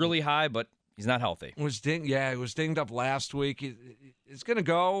ceiling's up. really high, but he's not healthy. He was dinged up last week. It's going to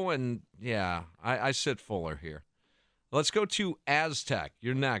go, and yeah, I sit Fuller here. Let's go to Aztec.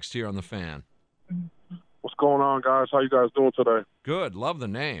 You're next here on the Fan. What's going on, guys? How you guys doing today? Good. Love the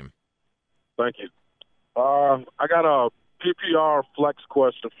name. Thank you. I got a PPR flex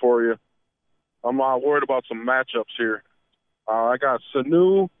question for you. I'm worried about some matchups here. I got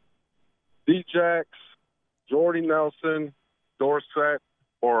Sanu, D-Jax, Jordy Nelson, Dorsett,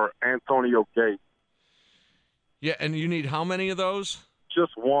 or Antonio Gates. Yeah, and you need how many of those?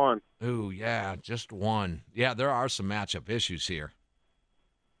 Just one. Ooh, yeah, just one. Yeah, there are some matchup issues here.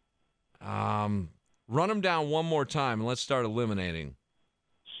 Run them down one more time, and let's start eliminating.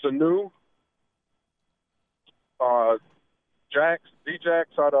 Sanu, D-Jax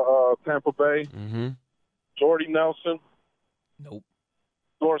out of Tampa Bay, Jordy Nelson. Nope.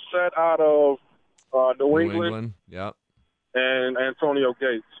 Dorsett out of New England. Yep. And Antonio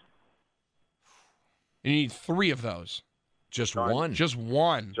Gates. You need 3 of those. Just one. Just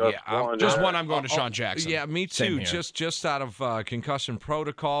one. Just one. I'm going to Sean Jackson. Yeah, me too. Just out of concussion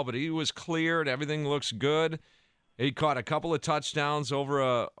protocol, but he was cleared. Everything looks good. He caught a couple of touchdowns,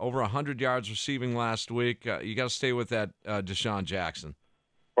 over 100 yards receiving last week. You got to stay with that Deshaun Jackson.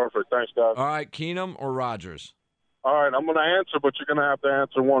 Perfect. Thanks, guys. All right, Keenum or Rodgers? All right, I'm going to answer, but you're going to have to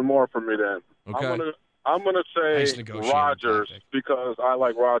answer one more for me then. Okay. I'm going to say Rodgers because I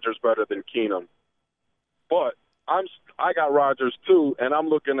like Rodgers better than Keenum. But I got Rodgers too, and I'm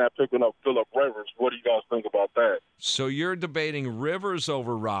looking at picking up Phillip Rivers. What do you guys think about that? So you're debating Rivers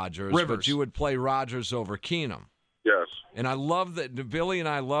over Rodgers, but you would play Rodgers over Keenum. Yes. And I love that Billy and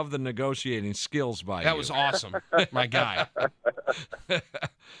I love the negotiating skills by you. That was awesome, my guy.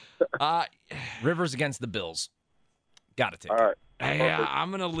 Rivers against the Bills. Got to take it. Yeah,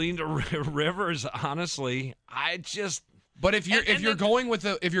 I'm going to lean to Rivers. Honestly, But if you're going with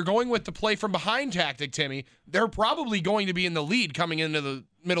the play from behind tactic, Timmy, they're probably going to be in the lead coming into the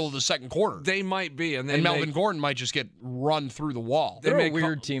middle of the second quarter. They might be, and Melvin Gordon might just get run through the wall. They may a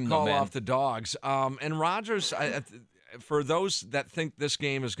weird team, call though, man. off the dogs. And Rodgers, for those that think this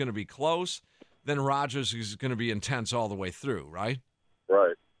game is going to be close, then Rodgers is going to be intense all the way through, right?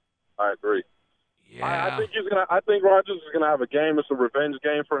 Right. I agree. Yeah. I think Rodgers is gonna have a game. It's a revenge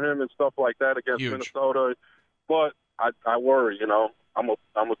game for him and stuff like that against Minnesota. But I worry. I'm a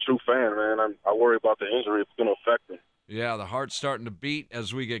true fan, man. I worry about the injury. It's gonna affect him. Yeah, the heart's starting to beat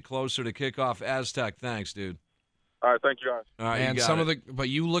as we get closer to kickoff. Aztec, thanks, dude. All right, thank you guys. All right, and but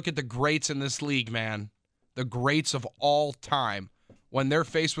you look at the greats in this league, man. The greats of all time, when they're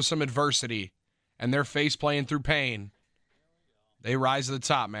faced with some adversity and they're face playing through pain, they rise to the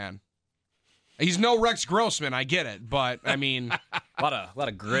top, man. He's no Rex Grossman, I get it, but I mean, a lot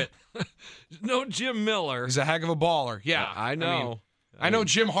of grit. No Jim Miller. He's a heck of a baller. Yeah, I know. I know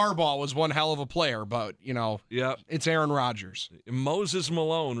Jim Harbaugh was one hell of a player, but it's Aaron Rodgers. Moses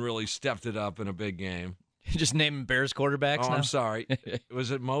Malone really stepped it up in a big game. Just naming Bears quarterbacks now? I'm sorry.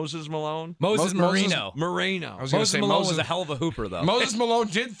 Was it Moses Malone? Moses Marino. I was going to say Malone was a hell of a hooper, though. Moses Malone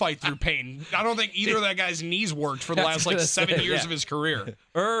did fight through pain. I don't think either of that guy's knees worked for the last 7 years of his career.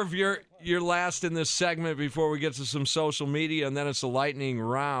 Irv, you're last in this segment before we get to some social media, and then it's a lightning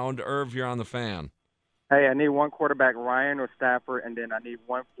round. Irv, you're on the fan. Hey, I need one quarterback, Ryan or Stafford, and then I need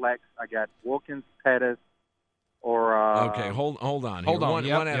one flex. I got Wilkins, Pettis, or okay, hold on. Hold on.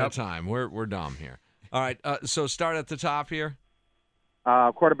 One at a time. We're dumb here. All right, so start at the top here.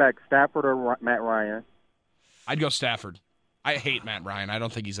 Quarterback, Stafford or Matt Ryan? I'd go Stafford. I hate Matt Ryan. I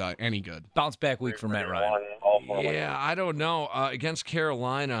don't think he's any good. Bounce back week for Matt Ryan. Yeah, I don't know. Against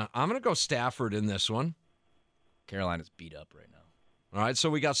Carolina, I'm going to go Stafford in this one. Carolina's beat up right now. All right, so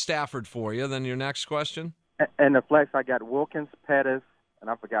we got Stafford for you. Then your next question? And the flex, I got Wilkins, Pettis, and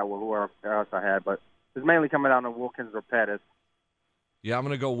I forgot who else I had, but it's mainly coming down to Wilkins or Pettis. Yeah, I'm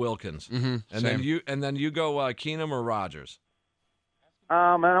going to go Wilkins. Mm-hmm, and then you go Keenum or Rodgers.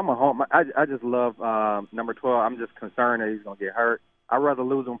 Man, I'm a home. I just love number 12. I'm just concerned that he's going to get hurt. I'd rather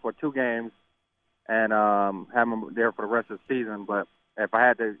lose him for 2 games and have him there for the rest of the season. But if I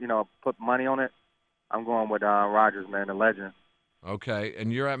had to, put money on it, I'm going with Rodgers, man, the legend. Okay,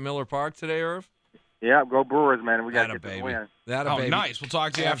 and you're at Miller Park today, Irv? Yeah, go Brewers, man. We got to get baby. the win. Baby. Nice. We'll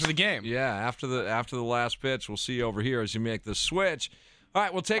talk to you after the game. Yeah, after the last pitch, we'll see you over here as you make the switch. All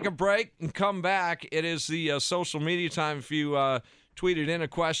right, we'll take a break and come back. It is the social media time. If you tweeted in a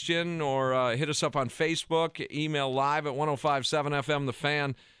question or hit us up on Facebook, email live at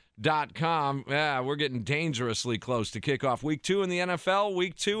 1057fmthefan.com. Yeah, we're getting dangerously close to kickoff. Week 2 in the NFL,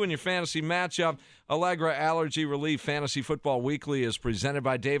 Week 2 in your fantasy matchup. Allegra Allergy Relief Fantasy Football Weekly is presented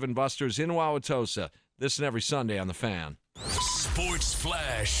by Dave & Buster's in Wauwatosa. This and every Sunday on The Fan. Sports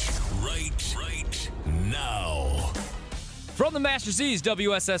Flash right now. From the Master Z's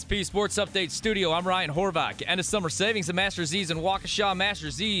WSSP Sports Update Studio, I'm Ryan Horvath. End of summer savings at Master Z's in Waukesha. Master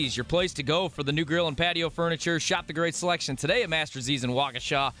Z's, your place to go for the new grill and patio furniture. Shop the great selection today at Master Z's in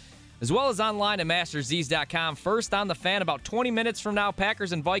Waukesha, as well as online at masterz's.com. First on The Fan, about 20 minutes from now,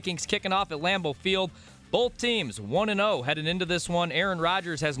 Packers and Vikings kicking off at Lambeau Field. Both teams 1-0 heading into this one. Aaron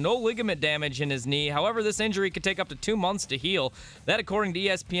Rodgers has no ligament damage in his knee. However, this injury could take up to 2 months to heal. That, according to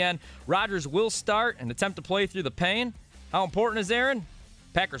ESPN, Rodgers will start and attempt to play through the pain. How important is Aaron?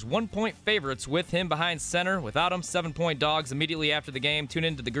 Packers 1-point favorites with him behind center. Without him, 7-point dogs immediately after the game. Tune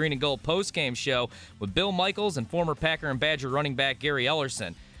into the Green and Gold postgame show with Bill Michaels and former Packer and Badger running back Gary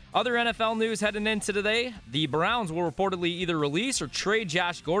Ellerson. Other NFL news heading into today, the Browns will reportedly either release or trade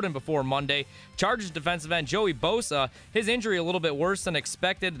Josh Gordon before Monday. Chargers defensive end Joey Bosa, his injury a little bit worse than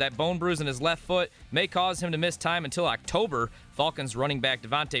expected. That bone bruise in his left foot may cause him to miss time until October. Falcons running back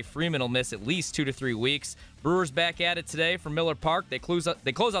Devontae Freeman will miss at least 2 to 3 weeks. Brewers back at it today from Miller Park. They close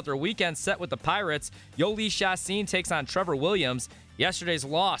out their weekend set with the Pirates. Yoli Chacin takes on Trevor Williams. Yesterday's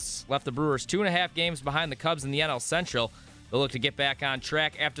loss left the Brewers 2.5 games behind the Cubs in the NL Central. They'll look to get back on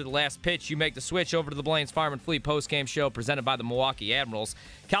track after the last pitch. You make the switch over to the Blaine's Farm and Fleet postgame show presented by the Milwaukee Admirals.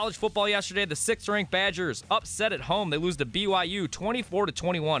 College football yesterday, the 6th-ranked Badgers upset at home. They lose to BYU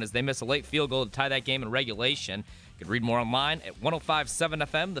 24-21 as they miss a late field goal to tie that game in regulation. You can read more online at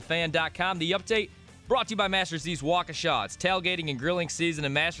 1057FM, thefan.com. The update brought to you by Master Z's Waukesha. It's tailgating and grilling season,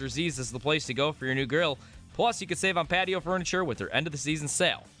 and Master Z's is the place to go for your new grill. Plus, you can save on patio furniture with their end-of-the-season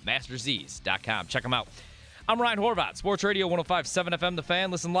sale. MasterZ's.com. Check them out. I'm Ryan Horvath, Sports Radio 1057 FM, The Fan.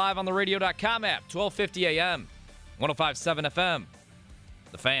 Listen live on the radio.com app, 1250 a.m., 1057 FM,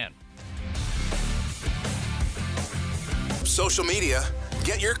 The Fan. Social media.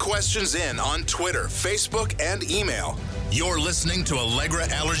 Get your questions in on Twitter, Facebook, and email. You're listening to Allegra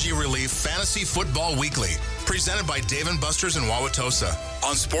Allergy Relief Fantasy Football Weekly, presented by Dave & Buster's in Wauwatosa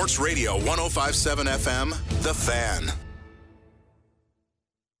on Sports Radio 1057 FM, The Fan.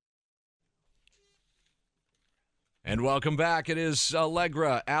 And welcome back. It is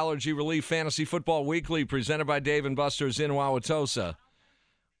Allegra Allergy Relief Fantasy Football Weekly, presented by Dave & Buster's in Wauwatosa.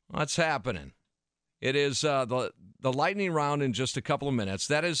 What's happening? It is the lightning round in just a couple of minutes.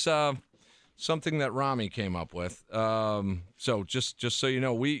 That is something that Rami came up with. So just so you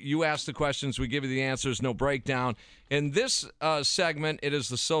know, you ask the questions, we give you the answers, no breakdown. In this segment, it is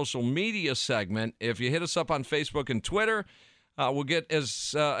the social media segment. If you hit us up on Facebook and Twitter, we'll get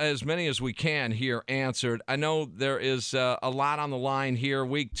as many as we can here answered. I know there is a lot on the line here.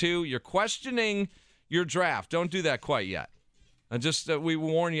 Week 2, you're questioning your draft. Don't do that quite yet. We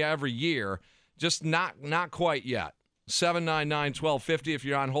warn you every year. Just not quite yet. 799-1250. If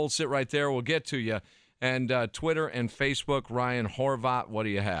you're on hold, sit right there. We'll get to you. And Twitter and Facebook, Ryan Horvath, what do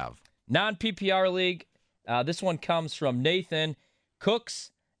you have? Non-PPR league. This one comes from Nathan.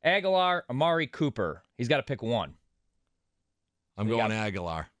 Cooks, Aguilar, Amari Cooper. He's got to pick one. I'm going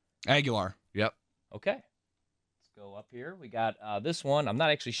Aguilar. Aguilar. Yep. Okay. Let's go up here. We got this one. I'm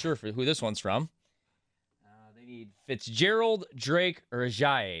not actually sure who this one's from. They need Fitzgerald, Drake, or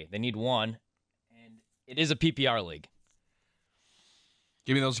Ajayi. They need one. And it is a PPR league.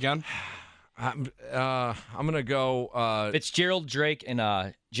 Give me those again. I'm going to go Fitzgerald, Drake, and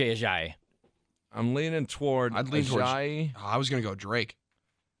Jay Ajayi. I'm leaning toward Ajayi. I was going to go Drake.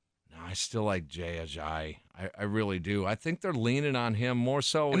 No, I still like Jay Ajayi. I really do. I think they're leaning on him more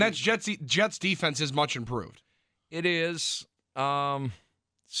so. And that's Jets defense is much improved. It is.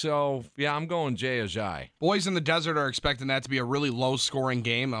 So, yeah, I'm going Jay Ajayi. Boys in the Desert are expecting that to be a really low-scoring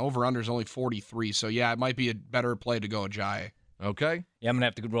game. Over-under is only 43, so, yeah, it might be a better play to go Ajayi. Okay. Yeah, I'm going to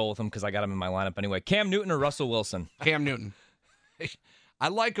have to roll with him because I got him in my lineup anyway. Cam Newton or Russell Wilson? Cam Newton. I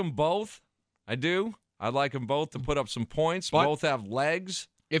like them both. I do. I like them both to put up some points. But both have legs.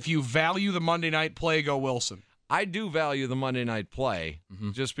 If you value the Monday night play, go Wilson. I do value the Monday night play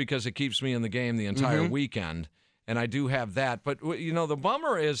just because it keeps me in the game the entire weekend, and I do have that. But, you know, the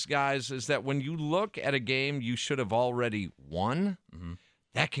bummer is, guys, is that when you look at a game you should have already won,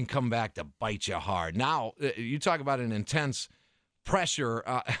 that can come back to bite you hard. Now, you talk about an intense pressure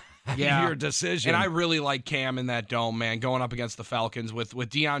your decision. And I really like Cam in that dome, man, going up against the Falcons with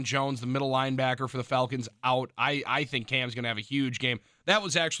Deion Jones, the middle linebacker for the Falcons, out. I think Cam's going to have a huge game. That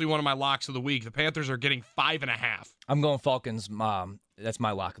was actually one of my locks of the week. The Panthers are getting 5.5. I'm going Falcons. That's my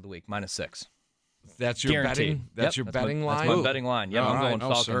lock of the week, -6. That's your Guaranteed. betting. That's your betting line. That's my betting line. Yeah, I'm going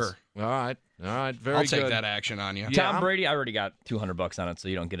Falcons. Sir. All right, very good. I'll take that action on you. Tom Brady. I already got $200 on it, so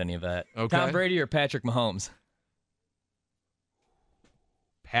you don't get any of that. Okay. Tom Brady or Patrick Mahomes?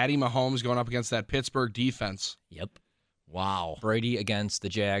 Patty Mahomes going up against that Pittsburgh defense. Yep. Wow. Brady against the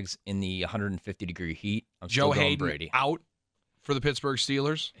Jags in the 150-degree heat. I'm Joe still going Hayden Brady. out for the Pittsburgh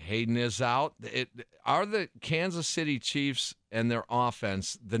Steelers. Hayden is out. Are the Kansas City Chiefs and their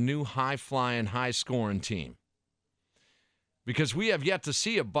offense the new high-flying, high-scoring team? Because we have yet to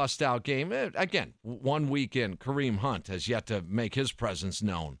see a bust-out game. Again, 1 week in, Kareem Hunt has yet to make his presence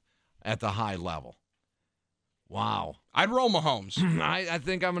known at the high level. Wow. I'd roll Mahomes. I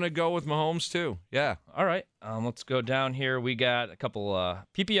think I'm going to go with Mahomes, too. Yeah. All right. Let's go down here. We got a couple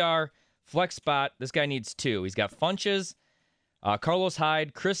PPR, flex spot. This guy needs 2. He's got Funches, Carlos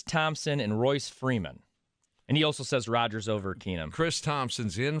Hyde, Chris Thompson, and Royce Freeman. And he also says Rodgers over Keenum. Chris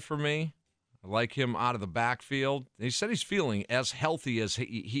Thompson's in for me. I like him out of the backfield. He said he's feeling as healthy as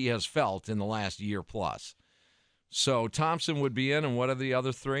he has felt in the last year plus. So Thompson would be in, and what are the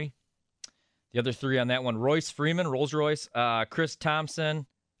other 3? The other 3 on that one, Royce Freeman, Rolls-Royce, Chris Thompson,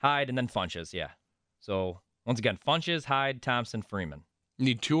 Hyde, and then Funches, yeah. So, once again, Funches, Hyde, Thompson, Freeman. You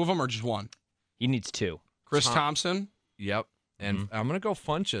need 2 of them or just 1? He needs 2. Chris Thompson? Yep. And I'm going to go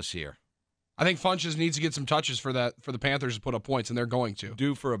Funches here. I think Funches needs to get some touches for the Panthers to put up points, and they're going to.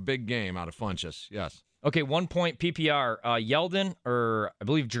 Due for a big game out of Funches, yes. Okay, 1 point PPR. Yeldon, or I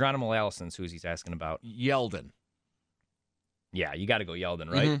believe Geronimo Allison's who he's asking about. Yeldon. Yeah, you got to go Yeldon,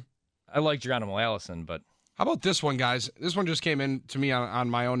 right? Mm-hmm. I like Geronimo Allison, but... How about this one, guys? This one just came in to me on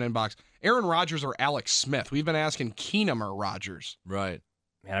my own inbox. Aaron Rodgers or Alex Smith? We've been asking Keenum or Rodgers. Right.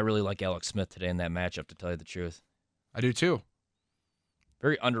 Man, I really like Alex Smith today in that matchup, to tell you the truth. I do, too.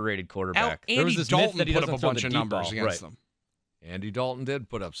 Very underrated quarterback. Andy there was this Dalton myth that he put up doesn't a throw bunch the of deep numbers ball. against Right. them. Andy Dalton did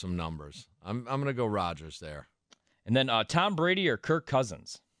put up some numbers. I'm going to go Rodgers there. And then Tom Brady or Kirk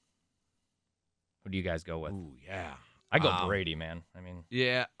Cousins? Who do you guys go with? Ooh, yeah. I go Brady, man. I mean...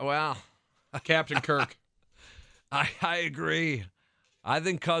 Yeah, well... Captain Kirk. I agree. I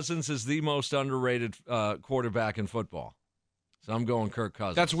think Cousins is the most underrated quarterback in football. So I'm going Kirk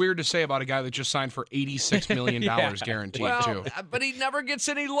Cousins. That's weird to say about a guy that just signed for $86 million guaranteed, too. But he never gets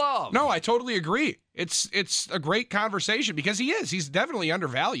any love. No, I totally agree. It's a great conversation because he is. He's definitely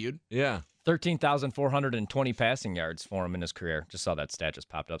undervalued. Yeah. 13,420 passing yards for him in his career. Just saw that stat just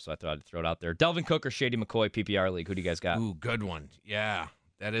popped up, so I thought I'd throw it out there. Delvin Cook or Shady McCoy, PPR League. Who do you guys got? Ooh, good one. Yeah,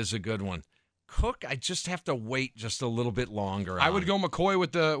 that is a good one. Cook, I just have to wait just a little bit longer. I would go McCoy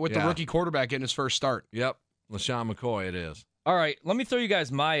with the rookie quarterback getting his first start. Yep, LaShawn McCoy it is. All right, let me throw you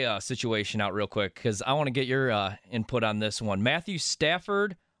guys my situation out real quick because I want to get your input on this one. Matthew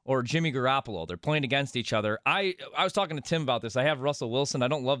Stafford or Jimmy Garoppolo? They're playing against each other. I was talking to Tim about this. I have Russell Wilson. I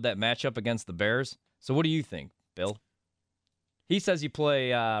don't love that matchup against the Bears. So what do you think, Bill? He says you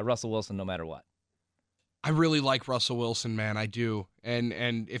play Russell Wilson no matter what. I really like Russell Wilson, man. I do.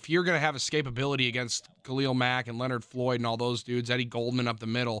 And if you're going to have escapability against Khalil Mack and Leonard Floyd and all those dudes, Eddie Goldman up the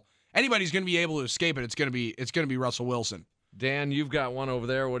middle, anybody's going to be able to escape it. It's going to be Russell Wilson. Dan, you've got one over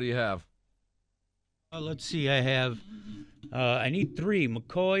there. What do you have? Let's see. I have. I need 3: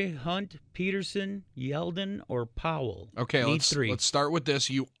 McCoy, Hunt, Peterson, Yeldon, or Powell. Okay, need 3. Let's start with this.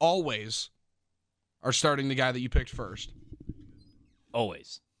 You always are starting the guy that you picked first.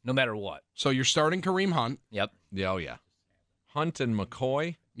 Always. No matter what. So you're starting Kareem Hunt. Yep. Yeah, oh, yeah. Hunt and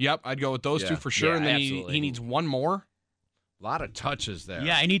McCoy. Yep, I'd go with those two for sure. Yeah, and then absolutely. he needs one more. A lot of touches there.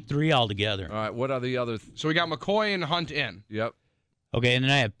 Yeah, I need 3 altogether. All right, what are the other? So we got McCoy and Hunt in. Yep. Okay, and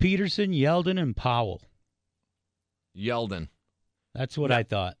then I have Peterson, Yeldon, and Powell. Yeldon. That's what I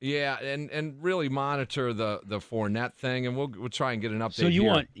thought. Yeah, and really monitor the Fournette thing, and we'll try and get an update. So you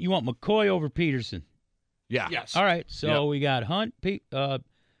here. want McCoy over Peterson? Yeah. Yes. All right. So we got Hunt,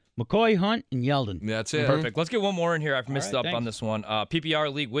 McCoy, Hunt, and Yeldon. That's it. Perfect. Let's get one more in here. I've missed right, up on this one.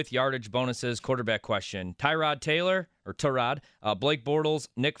 PPR League with yardage bonuses, quarterback question. Tyrod Taylor or Tyrod, Blake Bortles,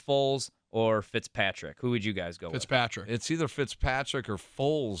 Nick Foles, or Fitzpatrick. Who would you guys go with? Fitzpatrick. It's either Fitzpatrick or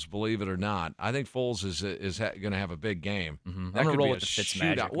Foles, believe it or not. I think Foles is going to have a big game. Mm-hmm. That I'm going could to roll be with a the Fitz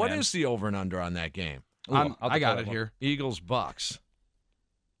shootout. magic, What man. is the over and under on that game? Ooh, I got it here. Eagles Bucks.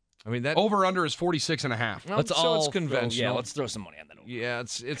 I mean that over under is 46.5. Well, so it's conventional. Let's throw some money on that over. Yeah,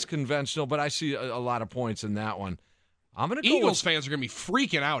 it's conventional, but I see a lot of points in that one. I'm going to go Eagles fans are going to be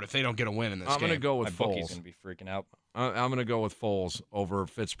freaking out if they don't get a win in this game. I'm going to go with My bookie's Foles. going to be freaking out. I'm going to go with Foles over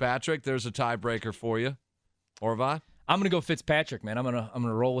Fitzpatrick. There's a tiebreaker for you. Orvat? I'm going to go Fitzpatrick, man. I'm going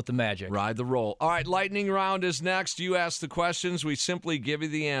to roll with the magic. Ride the roll. All right, lightning round is next. You ask the questions. We simply give you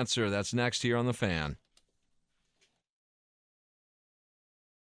the answer. That's next here on The Fan.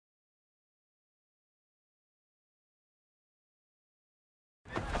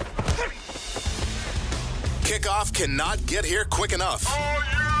 Kickoff cannot get here quick enough. Are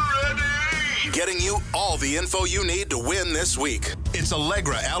you ready? Getting you all the info you need to win this week. It's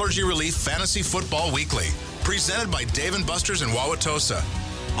Allegra Allergy Relief Fantasy Football Weekly. Presented by Dave & Buster's in Wauwatosa.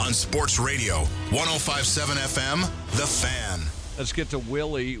 On Sports Radio, 105.7 FM, The Fan. Let's get to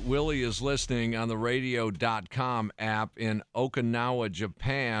Willie. Willie is listening on the radio.com app in Okinawa,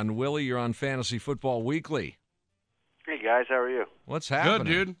 Japan. Willie, you're on Fantasy Football Weekly. Hey, guys. How are you? What's happening?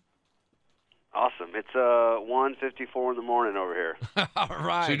 Good, dude. Awesome. It's 1:54 in the morning over here. All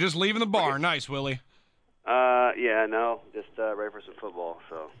right. So you're just leaving the bar. Nice, Willie. Yeah, no, just ready for some football.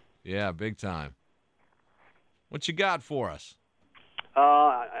 So. Yeah, big time. What you got for us?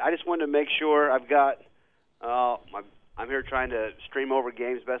 I just wanted to make sure I've got. I'm here trying to stream over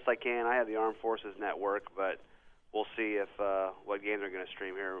games best I can. I have the Armed Forces Network, but we'll see if what games are going to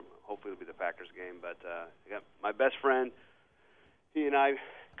stream here. Hopefully, it'll be the Packers game. But I got my best friend. He and I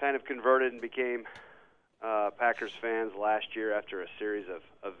kind of converted and became Packers fans last year after a series of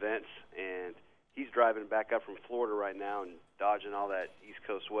events, and he's driving back up from Florida right now and dodging all that East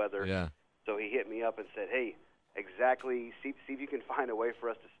Coast weather. Yeah. So he hit me up and said, "Hey, exactly. See if you can find a way for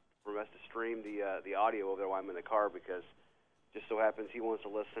us to stream the audio over there while I'm in the car, because just so happens he wants to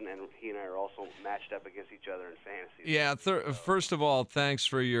listen, and he and I are also matched up against each other in fantasy." Yeah. First of all, thanks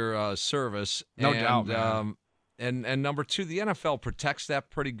for your service. No doubt, man. And number two, the NFL protects that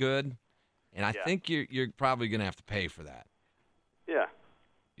pretty good, and I think you're probably going to have to pay for that. Yeah.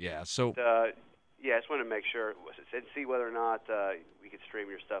 Yeah. So. Yeah, I just wanted to make sure and see whether or not we could stream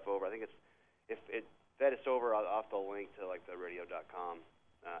your stuff over. I think if it fed us over, I'll have to link to like the radio.com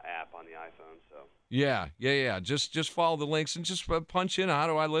app on the iPhone. So. Yeah. Just follow the links and just punch in. How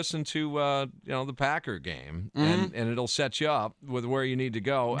do I listen to the Packer game? Mm-hmm. And it'll set you up with where you need to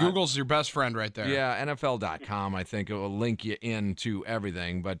go. Google's your best friend right there. Yeah, NFL.com. I think it will link you into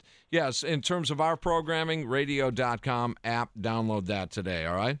everything. But yes, in terms of our programming, radio.com app. Download that today.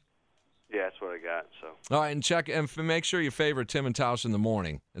 All right. Yeah, that's what I got. So. All right, and check and make sure you favorite Tim and Taus in the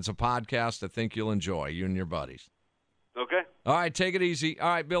morning. It's a podcast I think you'll enjoy, you and your buddies. Okay. All right, take it easy. All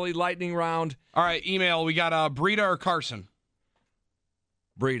right, Billy, lightning round. All right, email. We got Breida or Carson?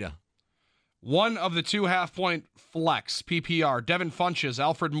 Breida. One of the 2 half-point flex, PPR. Devin Funches,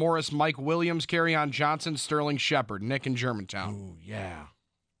 Alfred Morris, Mike Williams, Kerryon Johnson, Sterling Shepard, Nick in Germantown. Ooh, yeah.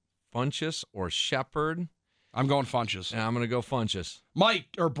 Funches or Shepard? I'm going Funches. Yeah, I'm going to go Funches. Mike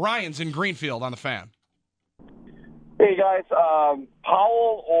or Brian's in Greenfield on the Fan. Hey, guys.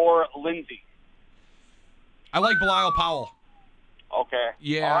 Powell or Lindsey? I like Belial Powell. Okay.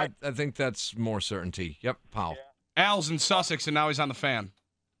 Yeah, right. I think that's more certainty. Yep, Powell. Yeah. Al's in Sussex, and now he's on the Fan.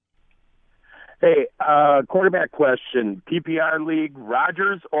 Hey, quarterback question. PPR league,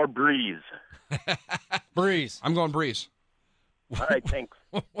 Rodgers or Breeze? Breeze. I'm going Breeze. All right, thanks.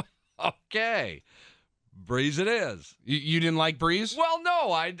 Okay. Breeze it is. You didn't like Breeze? Well,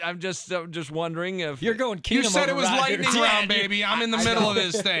 no. I'm just wondering if you're going Keenum. You said over it was Rodgers. lightning round, baby. I'm in the middle of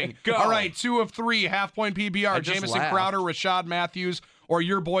this thing. Go. All right, 2 of 3, half-point PPR. Jamison laughed. Crowder, Rashad Matthews, or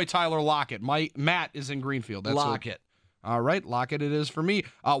your boy Tyler Lockett. Matt is in Greenfield. That's Lockett. All right, Lockett it is for me.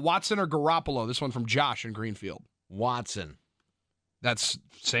 Watson or Garoppolo? This one from Josh in Greenfield. Watson. That's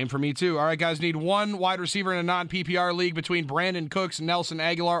same for me, too. All right, guys, need one wide receiver in a non-PPR league between Brandon Cooks, Nelson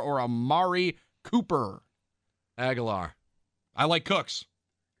Aguilar, or Amari Cooper. Aguilar. I like Cooks.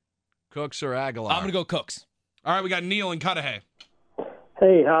 Cooks or Aguilar? I'm going to go Cooks. All right, we got Neil and Cudahy.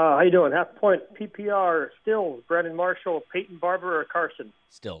 Hey, how you doing? Half point PPR, Stills, Brandon Marshall, Peyton Barber, or Carson?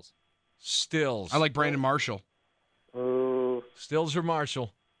 Stills. Stills. I like Brandon Marshall. Stills or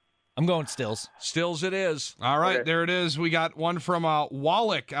Marshall? I'm going Stills. Stills it is. All right, There it is. We got one from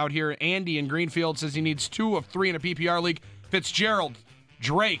Wallach out here. Andy in Greenfield says he needs 2 of 3 in a PPR league. Fitzgerald,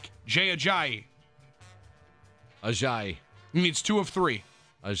 Drake, Jay Ajayi. Ajayi. He needs 2 of 3.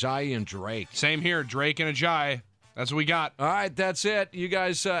 Ajayi and Drake. Same here, Drake and Ajayi. That's what we got. All right, that's it. You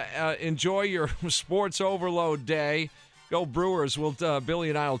guys enjoy your sports overload day. Go Brewers. Billy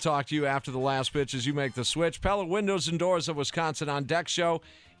and I will talk to you after the last pitch as you make the switch. Pella Windows and Doors of Wisconsin on Deck show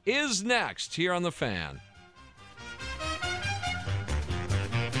is next here on The Fan.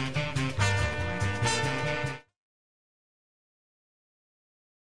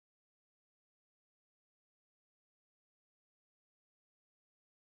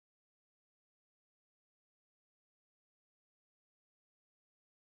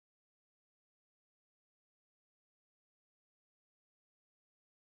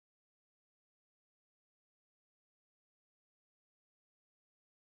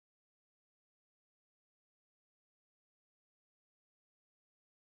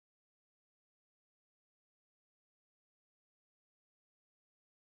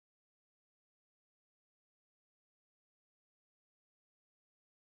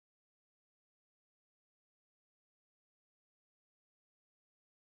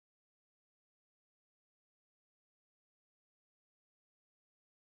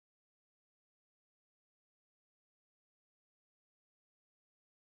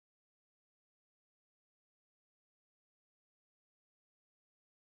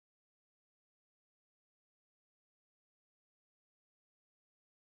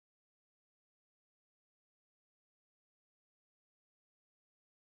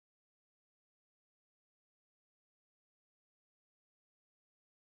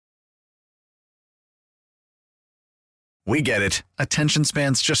 We get it. Attention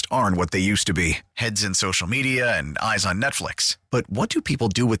spans just aren't what they used to be. Heads in social media and eyes on Netflix. But what do people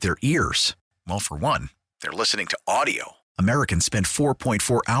do with their ears? Well, for one, they're listening to audio. Americans spend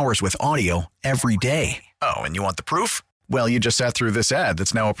 4.4 hours with audio every day. Oh, and you want the proof? Well, you just sat through this ad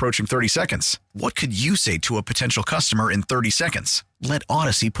that's now approaching 30 seconds. What could you say to a potential customer in 30 seconds? Let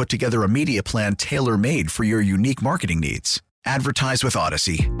Odyssey put together a media plan tailor-made for your unique marketing needs. Advertise with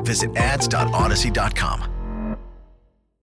Odyssey. Visit ads.odyssey.com.